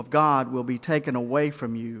kingdom of God will be taken away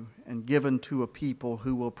from you and given to a people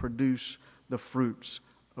who will produce the fruits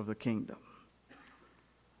of the kingdom."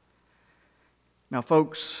 Now,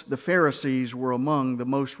 folks, the Pharisees were among the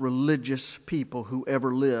most religious people who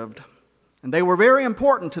ever lived. And they were very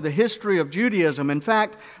important to the history of Judaism. In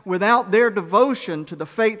fact, without their devotion to the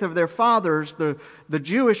faith of their fathers, the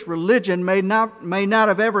Jewish religion may not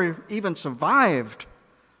have ever even survived.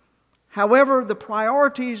 However, the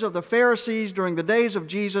priorities of the Pharisees during the days of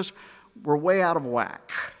Jesus were way out of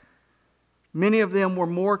whack. Many of them were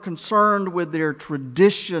more concerned with their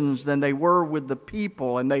traditions than they were with the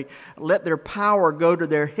people, and they let their power go to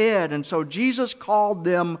their head. And so Jesus called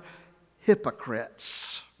them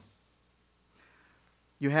hypocrites.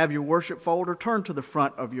 You have your worship folder. Turn to the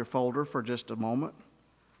front of your folder for just a moment.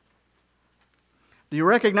 Do you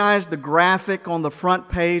recognize the graphic on the front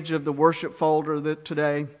page of the worship folder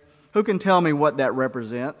today? Who can tell me what that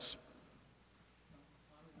represents?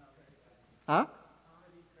 Huh?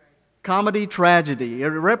 Comedy tragedy. It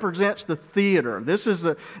represents the theater.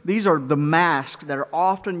 These are the masks that are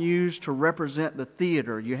often used to represent the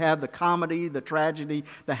theater. You have the comedy, the tragedy,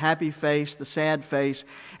 the happy face, the sad face.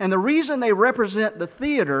 And the reason they represent the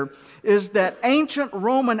theater is that ancient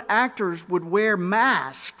Roman actors would wear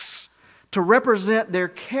masks to represent their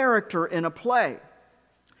character in a play.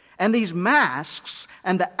 And these masks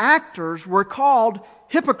and the actors were called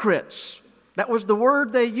hypocrites. That was the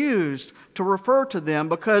word they used to refer to them,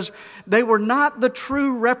 because they were not the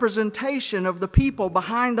true representation of the people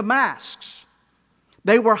behind the masks.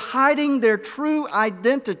 They were hiding their true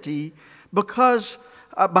identity because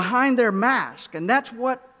behind their mask. And that's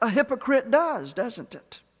what a hypocrite does, doesn't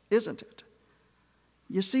it? Isn't it?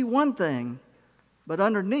 You see one thing, but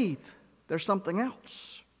underneath there's something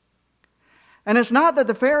else. And it's not that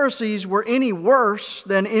the Pharisees were any worse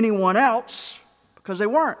than anyone else, because they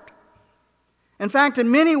weren't. In fact, in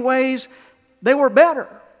many ways, they were better.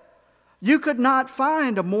 You could not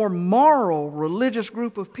find a more moral religious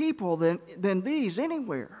group of people than these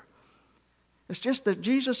anywhere. It's just that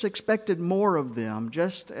Jesus expected more of them,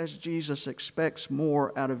 just as Jesus expects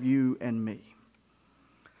more out of you and me.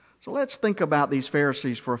 So let's think about these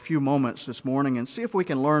Pharisees for a few moments this morning and see if we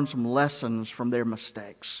can learn some lessons from their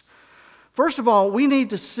mistakes. First of all, we need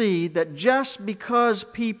to see that just because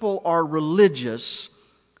people are religious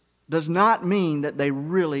does not mean that they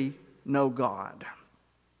really know God.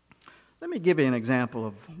 Let me give you an example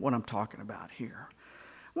of what I'm talking about here.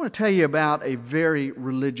 I want to tell you about a very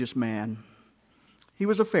religious man. He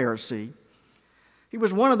was a Pharisee. He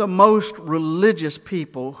was one of the most religious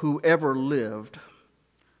people who ever lived.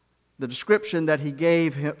 The description that he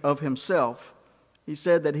gave of himself, he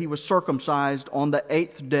said that he was circumcised on the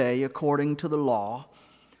 8th day according to the law.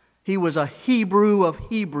 He was a Hebrew of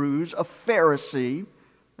Hebrews, a Pharisee.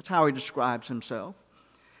 That's how he describes himself.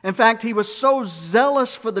 In fact, he was so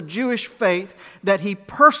zealous for the Jewish faith that he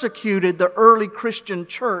persecuted the early Christian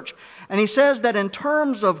church. And he says that in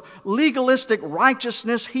terms of legalistic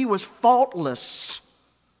righteousness, he was faultless.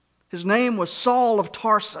 His name was Saul of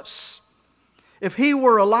Tarsus. If he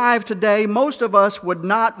were alive today, most of us would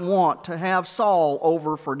not want to have Saul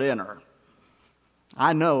over for dinner.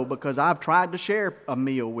 I know, because I've tried to share a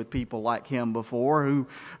meal with people like him before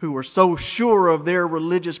who were so sure of their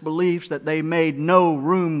religious beliefs that they made no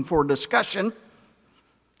room for discussion.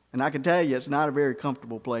 And I can tell you, it's not a very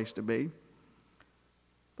comfortable place to be.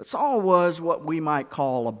 But Saul was what we might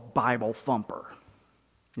call a Bible thumper.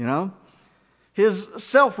 You know? His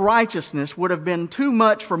self-righteousness would have been too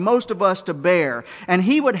much for most of us to bear, and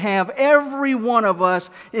he would have every one of us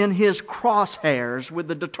in his crosshairs with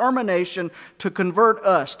the determination to convert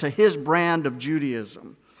us to his brand of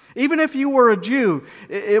Judaism. Even if you were a Jew,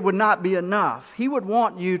 it would not be enough. He would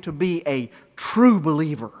want you to be a true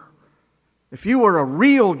believer. If you were a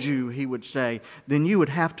real Jew, he would say, then you would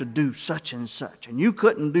have to do such and such, and you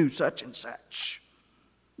couldn't do such and such.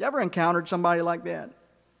 You ever encountered somebody like that?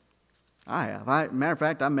 I have. Matter of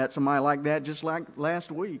fact, I met somebody like that just like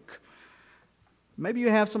last week. Maybe you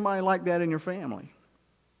have somebody like that in your family.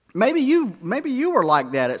 Maybe you were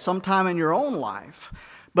like that at some time in your own life.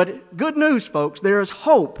 But good news, folks, there is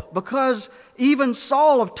hope, because even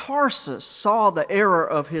Saul of Tarsus saw the error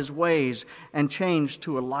of his ways and changed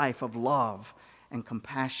to a life of love and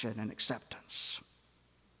compassion and acceptance.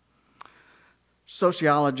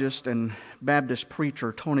 Sociologist and Baptist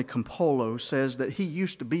preacher Tony Campolo says that he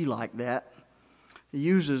used to be like that. He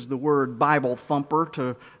uses the word Bible thumper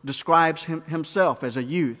to describe himself as a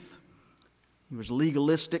youth. He was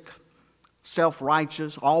legalistic,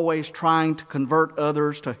 self-righteous, always trying to convert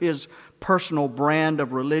others to his personal brand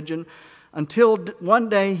of religion, until one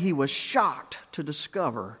day he was shocked to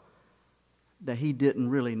discover that he didn't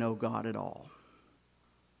really know God at all.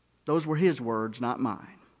 Those were his words, not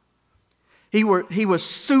mine. He was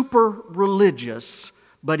super religious,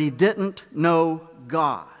 but he didn't know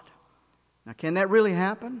God. Now, can that really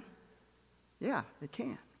happen? Yeah, it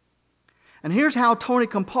can. And here's how Tony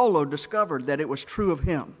Campolo discovered that it was true of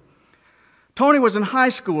him. Tony was in high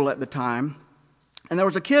school at the time, and there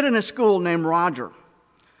was a kid in his school named Roger.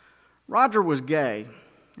 Roger was gay,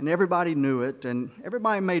 and everybody knew it, and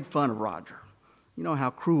everybody made fun of Roger. You know how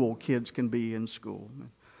cruel kids can be in school.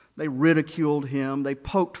 They ridiculed him, they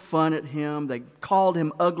poked fun at him, they called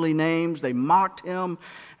him ugly names, they mocked him,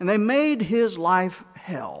 and they made his life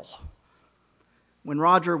hell. When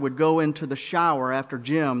Roger would go into the shower after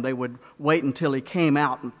gym, they would wait until he came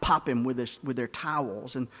out and pop him with their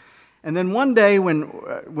towels. And then one day when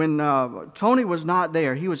Tony was not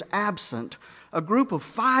there, he was absent, a group of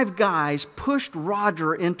 5 guys pushed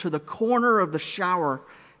Roger into the corner of the shower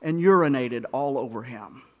and urinated all over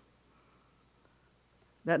him.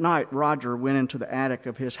 That night, Roger went into the attic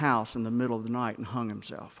of his house in the middle of the night and hung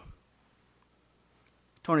himself.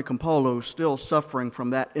 Tony Campolo, still suffering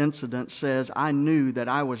from that incident, says, I knew that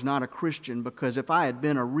I was not a Christian because if I had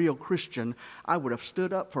been a real Christian, I would have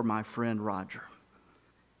stood up for my friend Roger.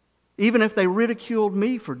 Even if they ridiculed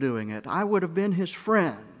me for doing it, I would have been his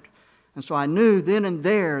friend. And so I knew then and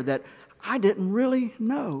there that I didn't really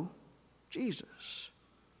know Jesus.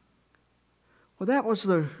 Well, that was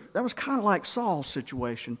kind of like Saul's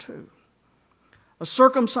situation too. A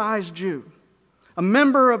circumcised Jew, a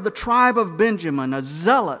member of the tribe of Benjamin, a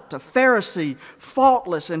zealot, a Pharisee,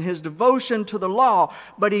 faultless in his devotion to the law,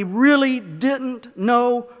 but he really didn't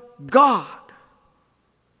know God.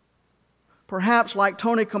 Perhaps like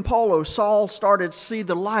Tony Campolo, Saul started to see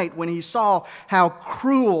the light when he saw how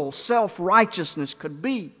cruel self-righteousness could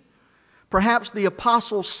be. Perhaps the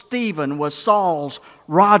Apostle Stephen was Saul's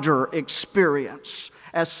Roger experience,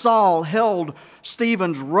 as Saul held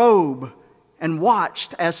Stephen's robe and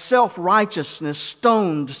watched as self-righteousness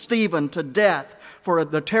stoned Stephen to death for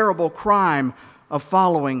the terrible crime of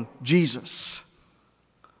following Jesus.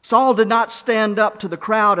 Saul did not stand up to the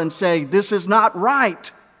crowd and say, "This is not right."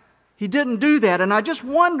 He didn't do that. And I just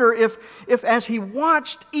wonder if as he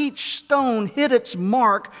watched each stone hit its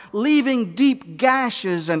mark, leaving deep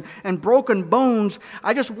gashes and broken bones,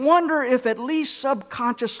 I just wonder if at least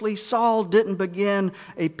subconsciously Saul didn't begin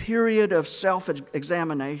a period of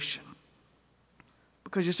self-examination.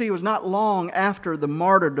 Because you see, it was not long after the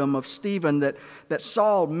martyrdom of Stephen that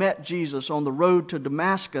Saul met Jesus on the road to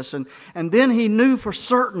Damascus. And then he knew for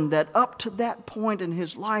certain that up to that point in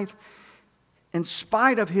his life, in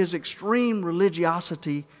spite of his extreme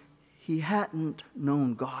religiosity, he hadn't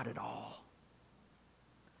known God at all.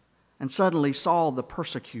 And suddenly Saul the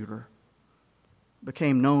persecutor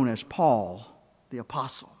became known as Paul the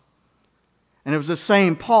apostle. And it was the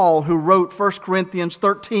same Paul who wrote 1 Corinthians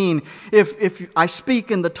 13, if I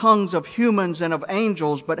speak in the tongues of humans and of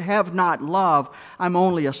angels, but have not love, I'm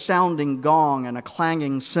only a sounding gong and a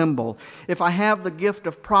clanging cymbal. If I have the gift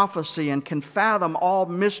of prophecy and can fathom all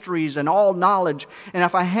mysteries and all knowledge, and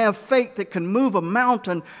if I have faith that can move a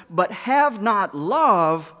mountain, but have not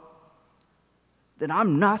love, then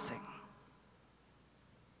I'm nothing.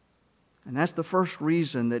 And that's the first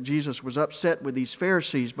reason that Jesus was upset with these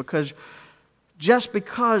Pharisees, because just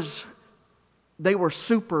because they were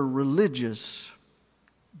super religious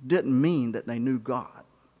didn't mean that they knew God.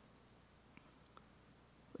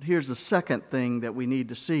 But here's the second thing that we need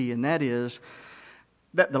to see, and that is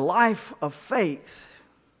that the life of faith,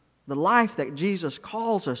 the life that Jesus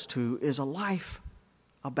calls us to, is a life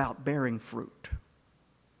about bearing fruit.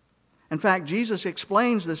 In fact, Jesus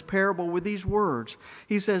explains this parable with these words.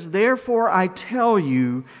 He says, "Therefore I tell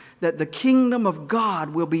you that the kingdom of God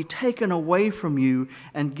will be taken away from you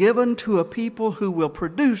and given to a people who will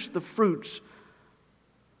produce the fruits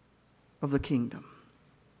of the kingdom."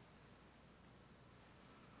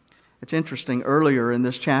 It's interesting, earlier in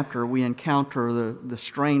this chapter we encounter the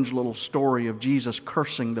strange little story of Jesus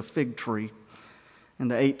cursing the fig tree. In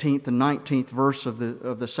the 18th and 19th verse of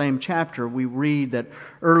the same chapter, we read that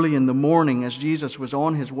early in the morning, as Jesus was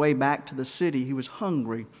on his way back to the city, he was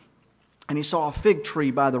hungry. And he saw a fig tree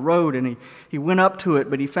by the road, and he went up to it,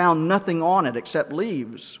 but he found nothing on it except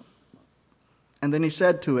leaves. And then he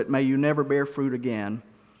said to it, "May you never bear fruit again."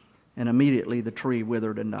 And immediately the tree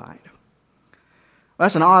withered and died.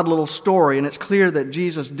 That's an odd little story, and it's clear that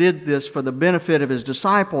Jesus did this for the benefit of his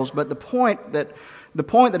disciples, but the point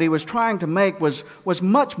that he was trying to make was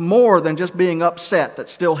much more than just being upset at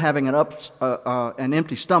still having an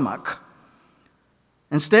empty stomach.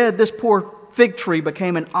 Instead, this poor fig tree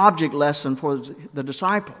became an object lesson for the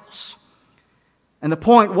disciples. And the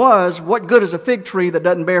point was, what good is a fig tree that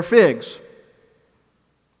doesn't bear figs?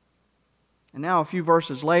 And now a few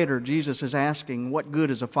verses later, Jesus is asking, what good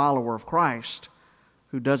is a follower of Christ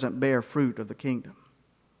who doesn't bear fruit of the kingdom?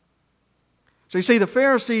 So you see, the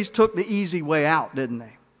Pharisees took the easy way out, didn't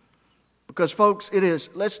they? Because folks,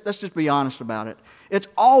 let's just be honest about it. It's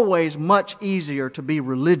always much easier to be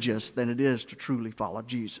religious than it is to truly follow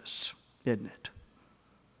Jesus, isn't it?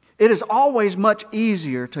 It is always much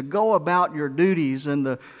easier to go about your duties in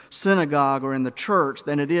the synagogue or in the church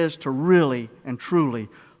than it is to really and truly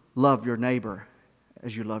love your neighbor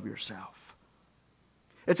as you love yourself.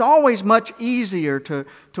 It's always much easier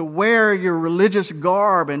to wear your religious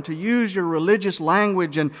garb and to use your religious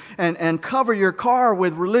language and cover your car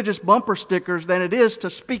with religious bumper stickers than it is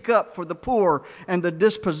to speak up for the poor and the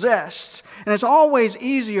dispossessed. And it's always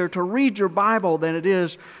easier to read your Bible than it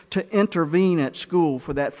is to intervene at school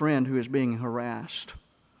for that friend who is being harassed.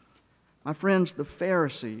 My friends, the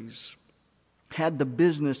Pharisees had the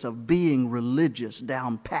business of being religious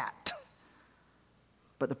down pat.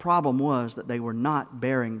 But the problem was that they were not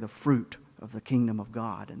bearing the fruit of the kingdom of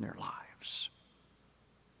God in their lives.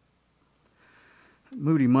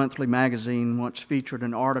 Moody Monthly magazine once featured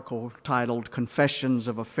an article titled "Confessions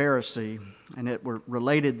of a Pharisee," and it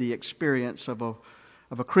related the experience of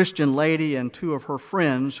a Christian lady and two of her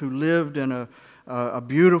friends who lived in a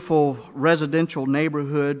beautiful residential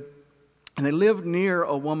neighborhood, and they lived near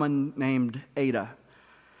a woman named Ada.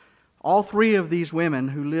 All three of these women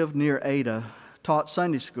who lived near Ada taught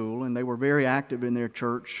Sunday school, and they were very active in their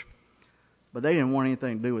church, but they didn't want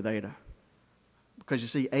anything to do with Ada. Because you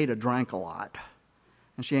see, Ada drank a lot,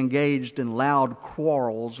 and she engaged in loud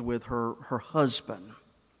quarrels with her husband.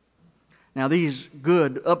 Now, these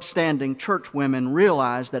good, upstanding church women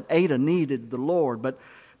realized that Ada needed the Lord, but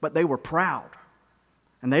they were proud,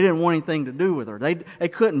 and they didn't want anything to do with her. They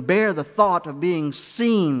couldn't bear the thought of being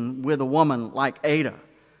seen with a woman like Ada.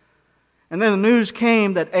 And then the news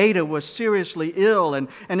came that Ada was seriously ill, and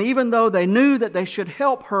even though they knew that they should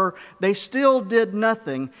help her, they still did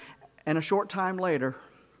nothing. And a short time later,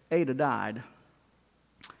 Ada died.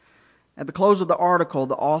 At the close of the article,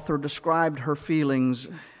 the author described her feelings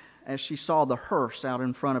as she saw the hearse out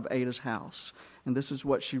in front of Ada's house. And this is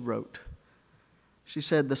what she wrote. She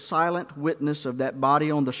said, "The silent witness of that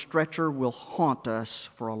body on the stretcher will haunt us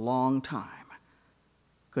for a long time.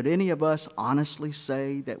 Could any of us honestly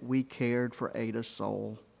say that we cared for Ada's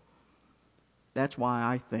soul? That's why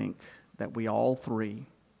I think that we all three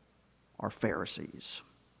are Pharisees."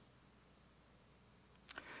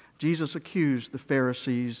 Jesus accused the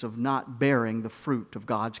Pharisees of not bearing the fruit of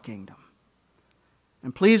God's kingdom.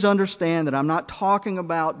 And please understand that I'm not talking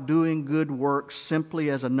about doing good works simply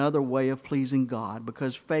as another way of pleasing God,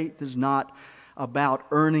 because faith is not about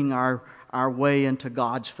earning our way into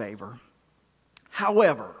God's favor.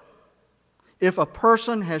 However, If a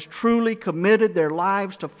person has truly committed their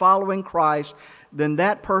lives to following Christ, then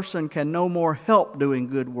that person can no more help doing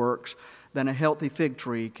good works than a healthy fig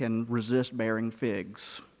tree can resist bearing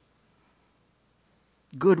figs.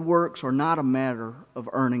 Good works are not a matter of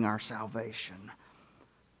earning our salvation,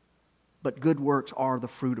 but good works are the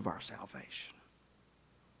fruit of our salvation.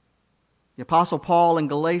 The Apostle Paul in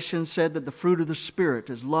Galatians said that the fruit of the Spirit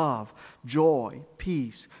is love, joy,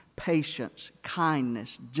 peace, patience,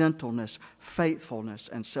 kindness, gentleness, faithfulness,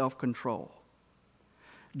 and self-control.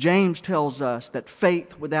 James tells us that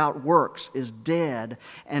faith without works is dead,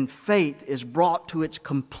 and faith is brought to its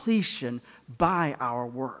completion by our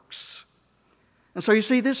works. And so you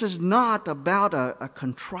see, this is not about a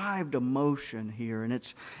contrived emotion here, and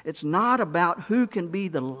it's not about who can be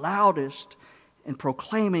the loudest in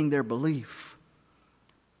proclaiming their belief.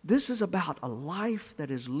 This is about a life that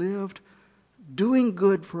is lived doing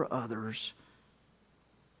good for others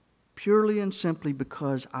purely and simply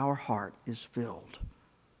because our heart is filled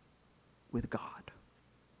with God.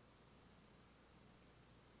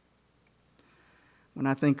 When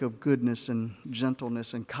I think of goodness and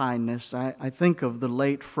gentleness and kindness, I think of the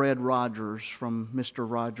late Fred Rogers from Mr.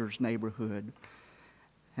 Rogers' Neighborhood.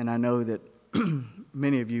 And I know that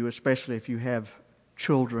many of you, especially if you have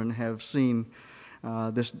children, have seen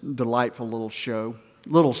this delightful little show. A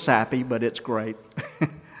little sappy, but it's great. I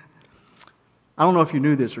don't know if you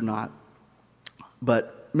knew this or not,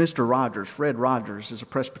 but Mr. Rogers, Fred Rogers, is a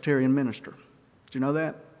Presbyterian minister. Did you know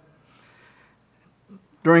that?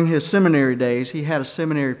 During his seminary days, he had a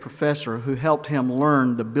seminary professor who helped him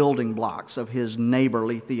learn the building blocks of his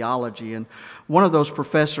neighborly theology. And one of those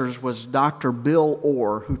professors was Dr. Bill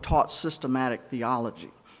Orr, who taught systematic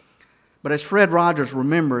theology. But as Fred Rogers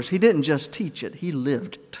remembers, he didn't just teach it, he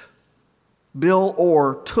lived it. Bill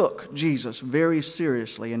Orr took Jesus very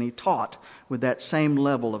seriously, and he taught with that same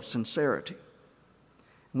level of sincerity.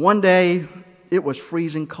 One day, it was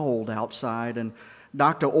freezing cold outside, and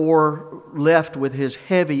Dr. Orr left with his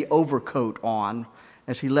heavy overcoat on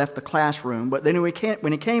as he left the classroom. But then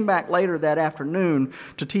when he came back later that afternoon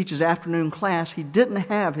to teach his afternoon class, he didn't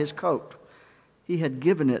have his coat. He had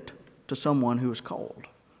given it to someone who was cold.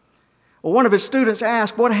 Well, one of his students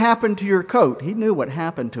asked, "What happened to your coat?" He knew what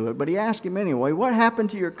happened to it, but he asked him anyway, "What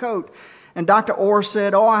happened to your coat?" And Dr. Orr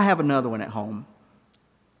said, "Oh, I have another one at home."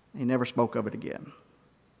 He never spoke of it again.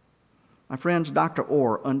 My friends, Dr.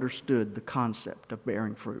 Orr understood the concept of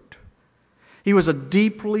bearing fruit. He was a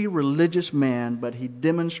deeply religious man, but he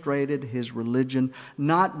demonstrated his religion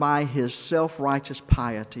not by his self-righteous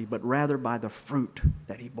piety, but rather by the fruit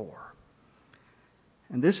that he bore.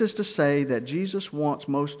 And this is to say that what Jesus wants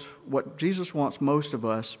most of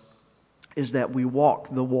us is that we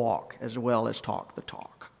walk the walk as well as talk the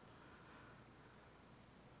talk.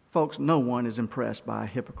 Folks, no one is impressed by a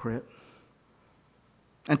hypocrite.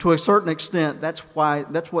 And to a certain extent, that's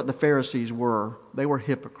what the Pharisees were. They were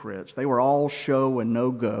hypocrites. They were all show and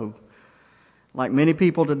no go. Like many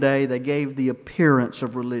people today, they gave the appearance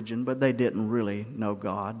of religion, but they didn't really know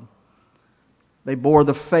God. They bore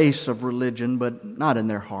the face of religion, but not in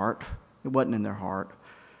their heart. It wasn't in their heart.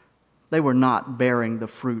 They were not bearing the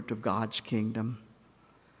fruit of God's kingdom.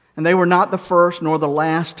 And they were not the first nor the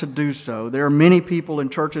last to do so. There are many people in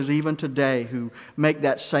churches even today who make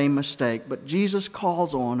that same mistake. But Jesus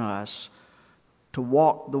calls on us to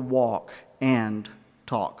walk the walk and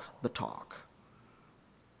talk the talk.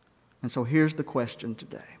 And so here's the question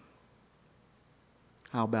today.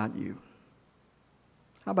 How about you?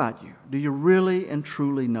 How about you? Do you really and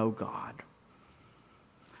truly know God?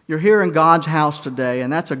 You're here in God's house today,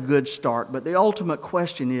 and that's a good start. But the ultimate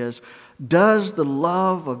question is, does the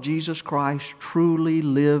love of Jesus Christ truly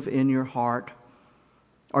live in your heart?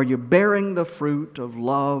 Are you bearing the fruit of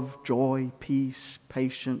love, joy, peace,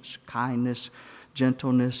 patience, kindness,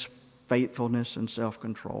 gentleness, faithfulness, and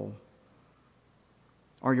self-control?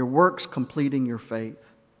 Are your works completing your faith?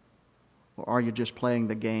 Or are you just playing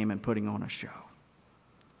the game and putting on a show?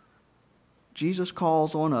 Jesus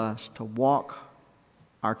calls on us to walk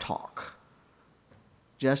our talk,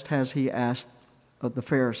 just as he asked of the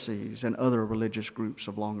Pharisees and other religious groups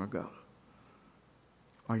of long ago.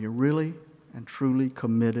 Are you really and truly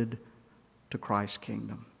committed to Christ's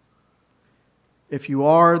kingdom? If you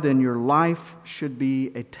are, then your life should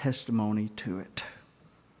be a testimony to it.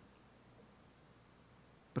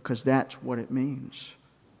 Because that's what it means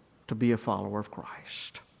to be a follower of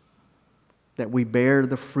Christ. That we bear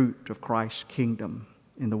the fruit of Christ's kingdom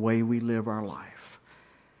in the way we live our life.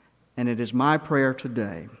 And it is my prayer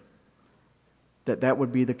today that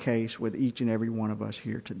would be the case with each and every one of us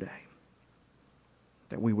here today.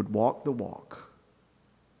 That we would walk the walk,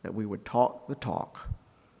 that we would talk the talk,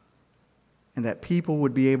 and that people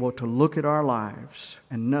would be able to look at our lives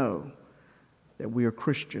and know that we are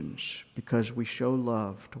Christians because we show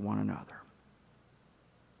love to one another.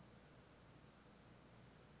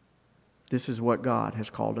 This is what God has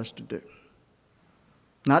called us to do.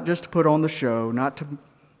 Not just to put on the show, not to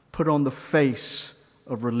put on the face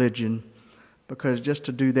of religion, because just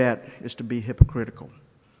to do that is to be hypocritical.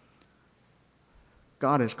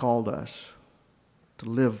 God has called us to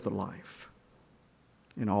live the life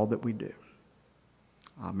in all that we do.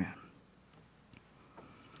 Amen.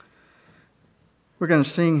 We're going to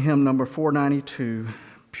sing hymn number 492,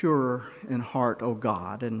 Pure in Heart, O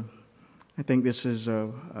God. And I think this is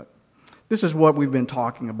what we've been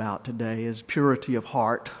talking about today, is purity of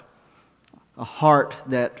heart. A heart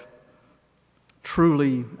that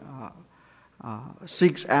truly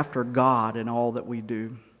seeks after God in all that we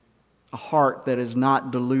do. A heart that is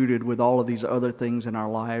not diluted with all of these other things in our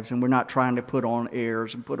lives, and we're not trying to put on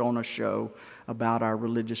airs and put on a show about our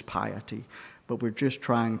religious piety, but we're just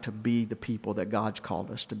trying to be the people that God's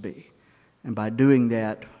called us to be. And by doing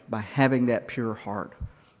that, by having that pure heart,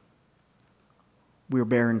 we're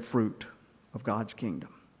bearing fruit of God's kingdom.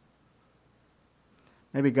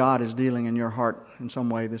 Maybe God is dealing in your heart in some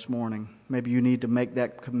way this morning. Maybe you need to make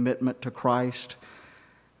that commitment to Christ.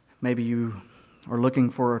 Maybe you are looking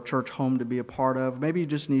for a church home to be a part of. Maybe you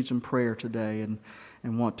just need some prayer today and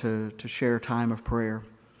want to share time of prayer.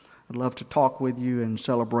 I'd love to talk with you and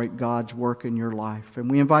celebrate God's work in your life. And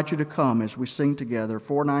we invite you to come as we sing together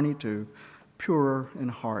 492, Pure in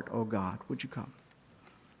Heart, O God. Would you come?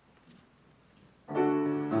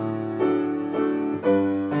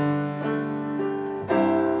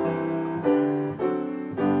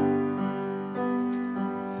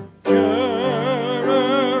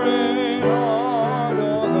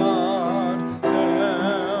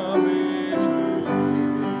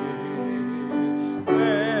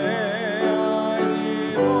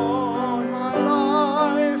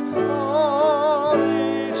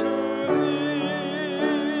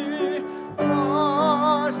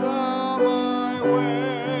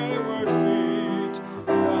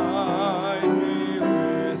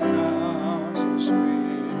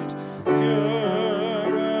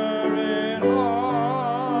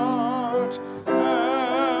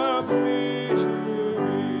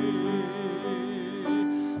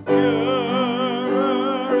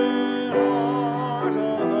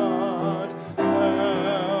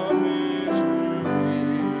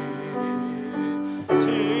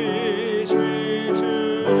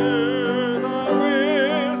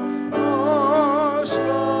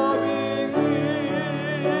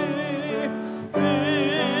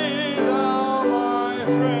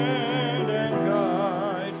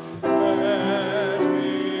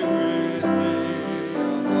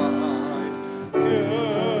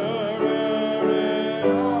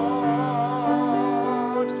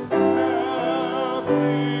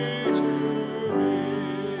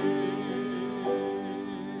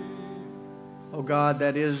 God,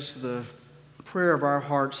 that is the prayer of our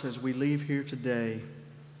hearts as we leave here today,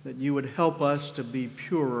 that you would help us to be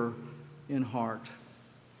purer in heart,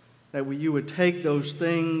 that you would take those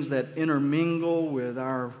things that intermingle with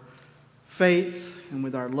our faith and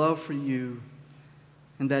with our love for you,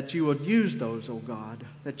 and that you would use those, oh God,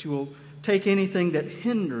 that you will take anything that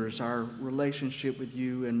hinders our relationship with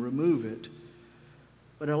you and remove it,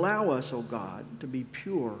 but allow us, oh God, to be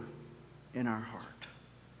pure in our heart,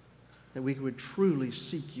 that we would truly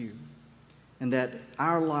seek you, and that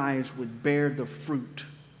our lives would bear the fruit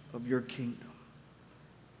of your kingdom.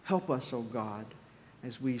 Help us, O God,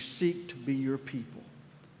 as we seek to be your people.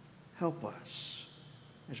 Help us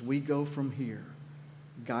as we go from here.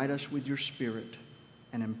 Guide us with your Spirit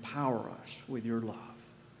and empower us with your love.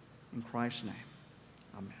 In Christ's name,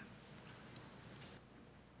 amen.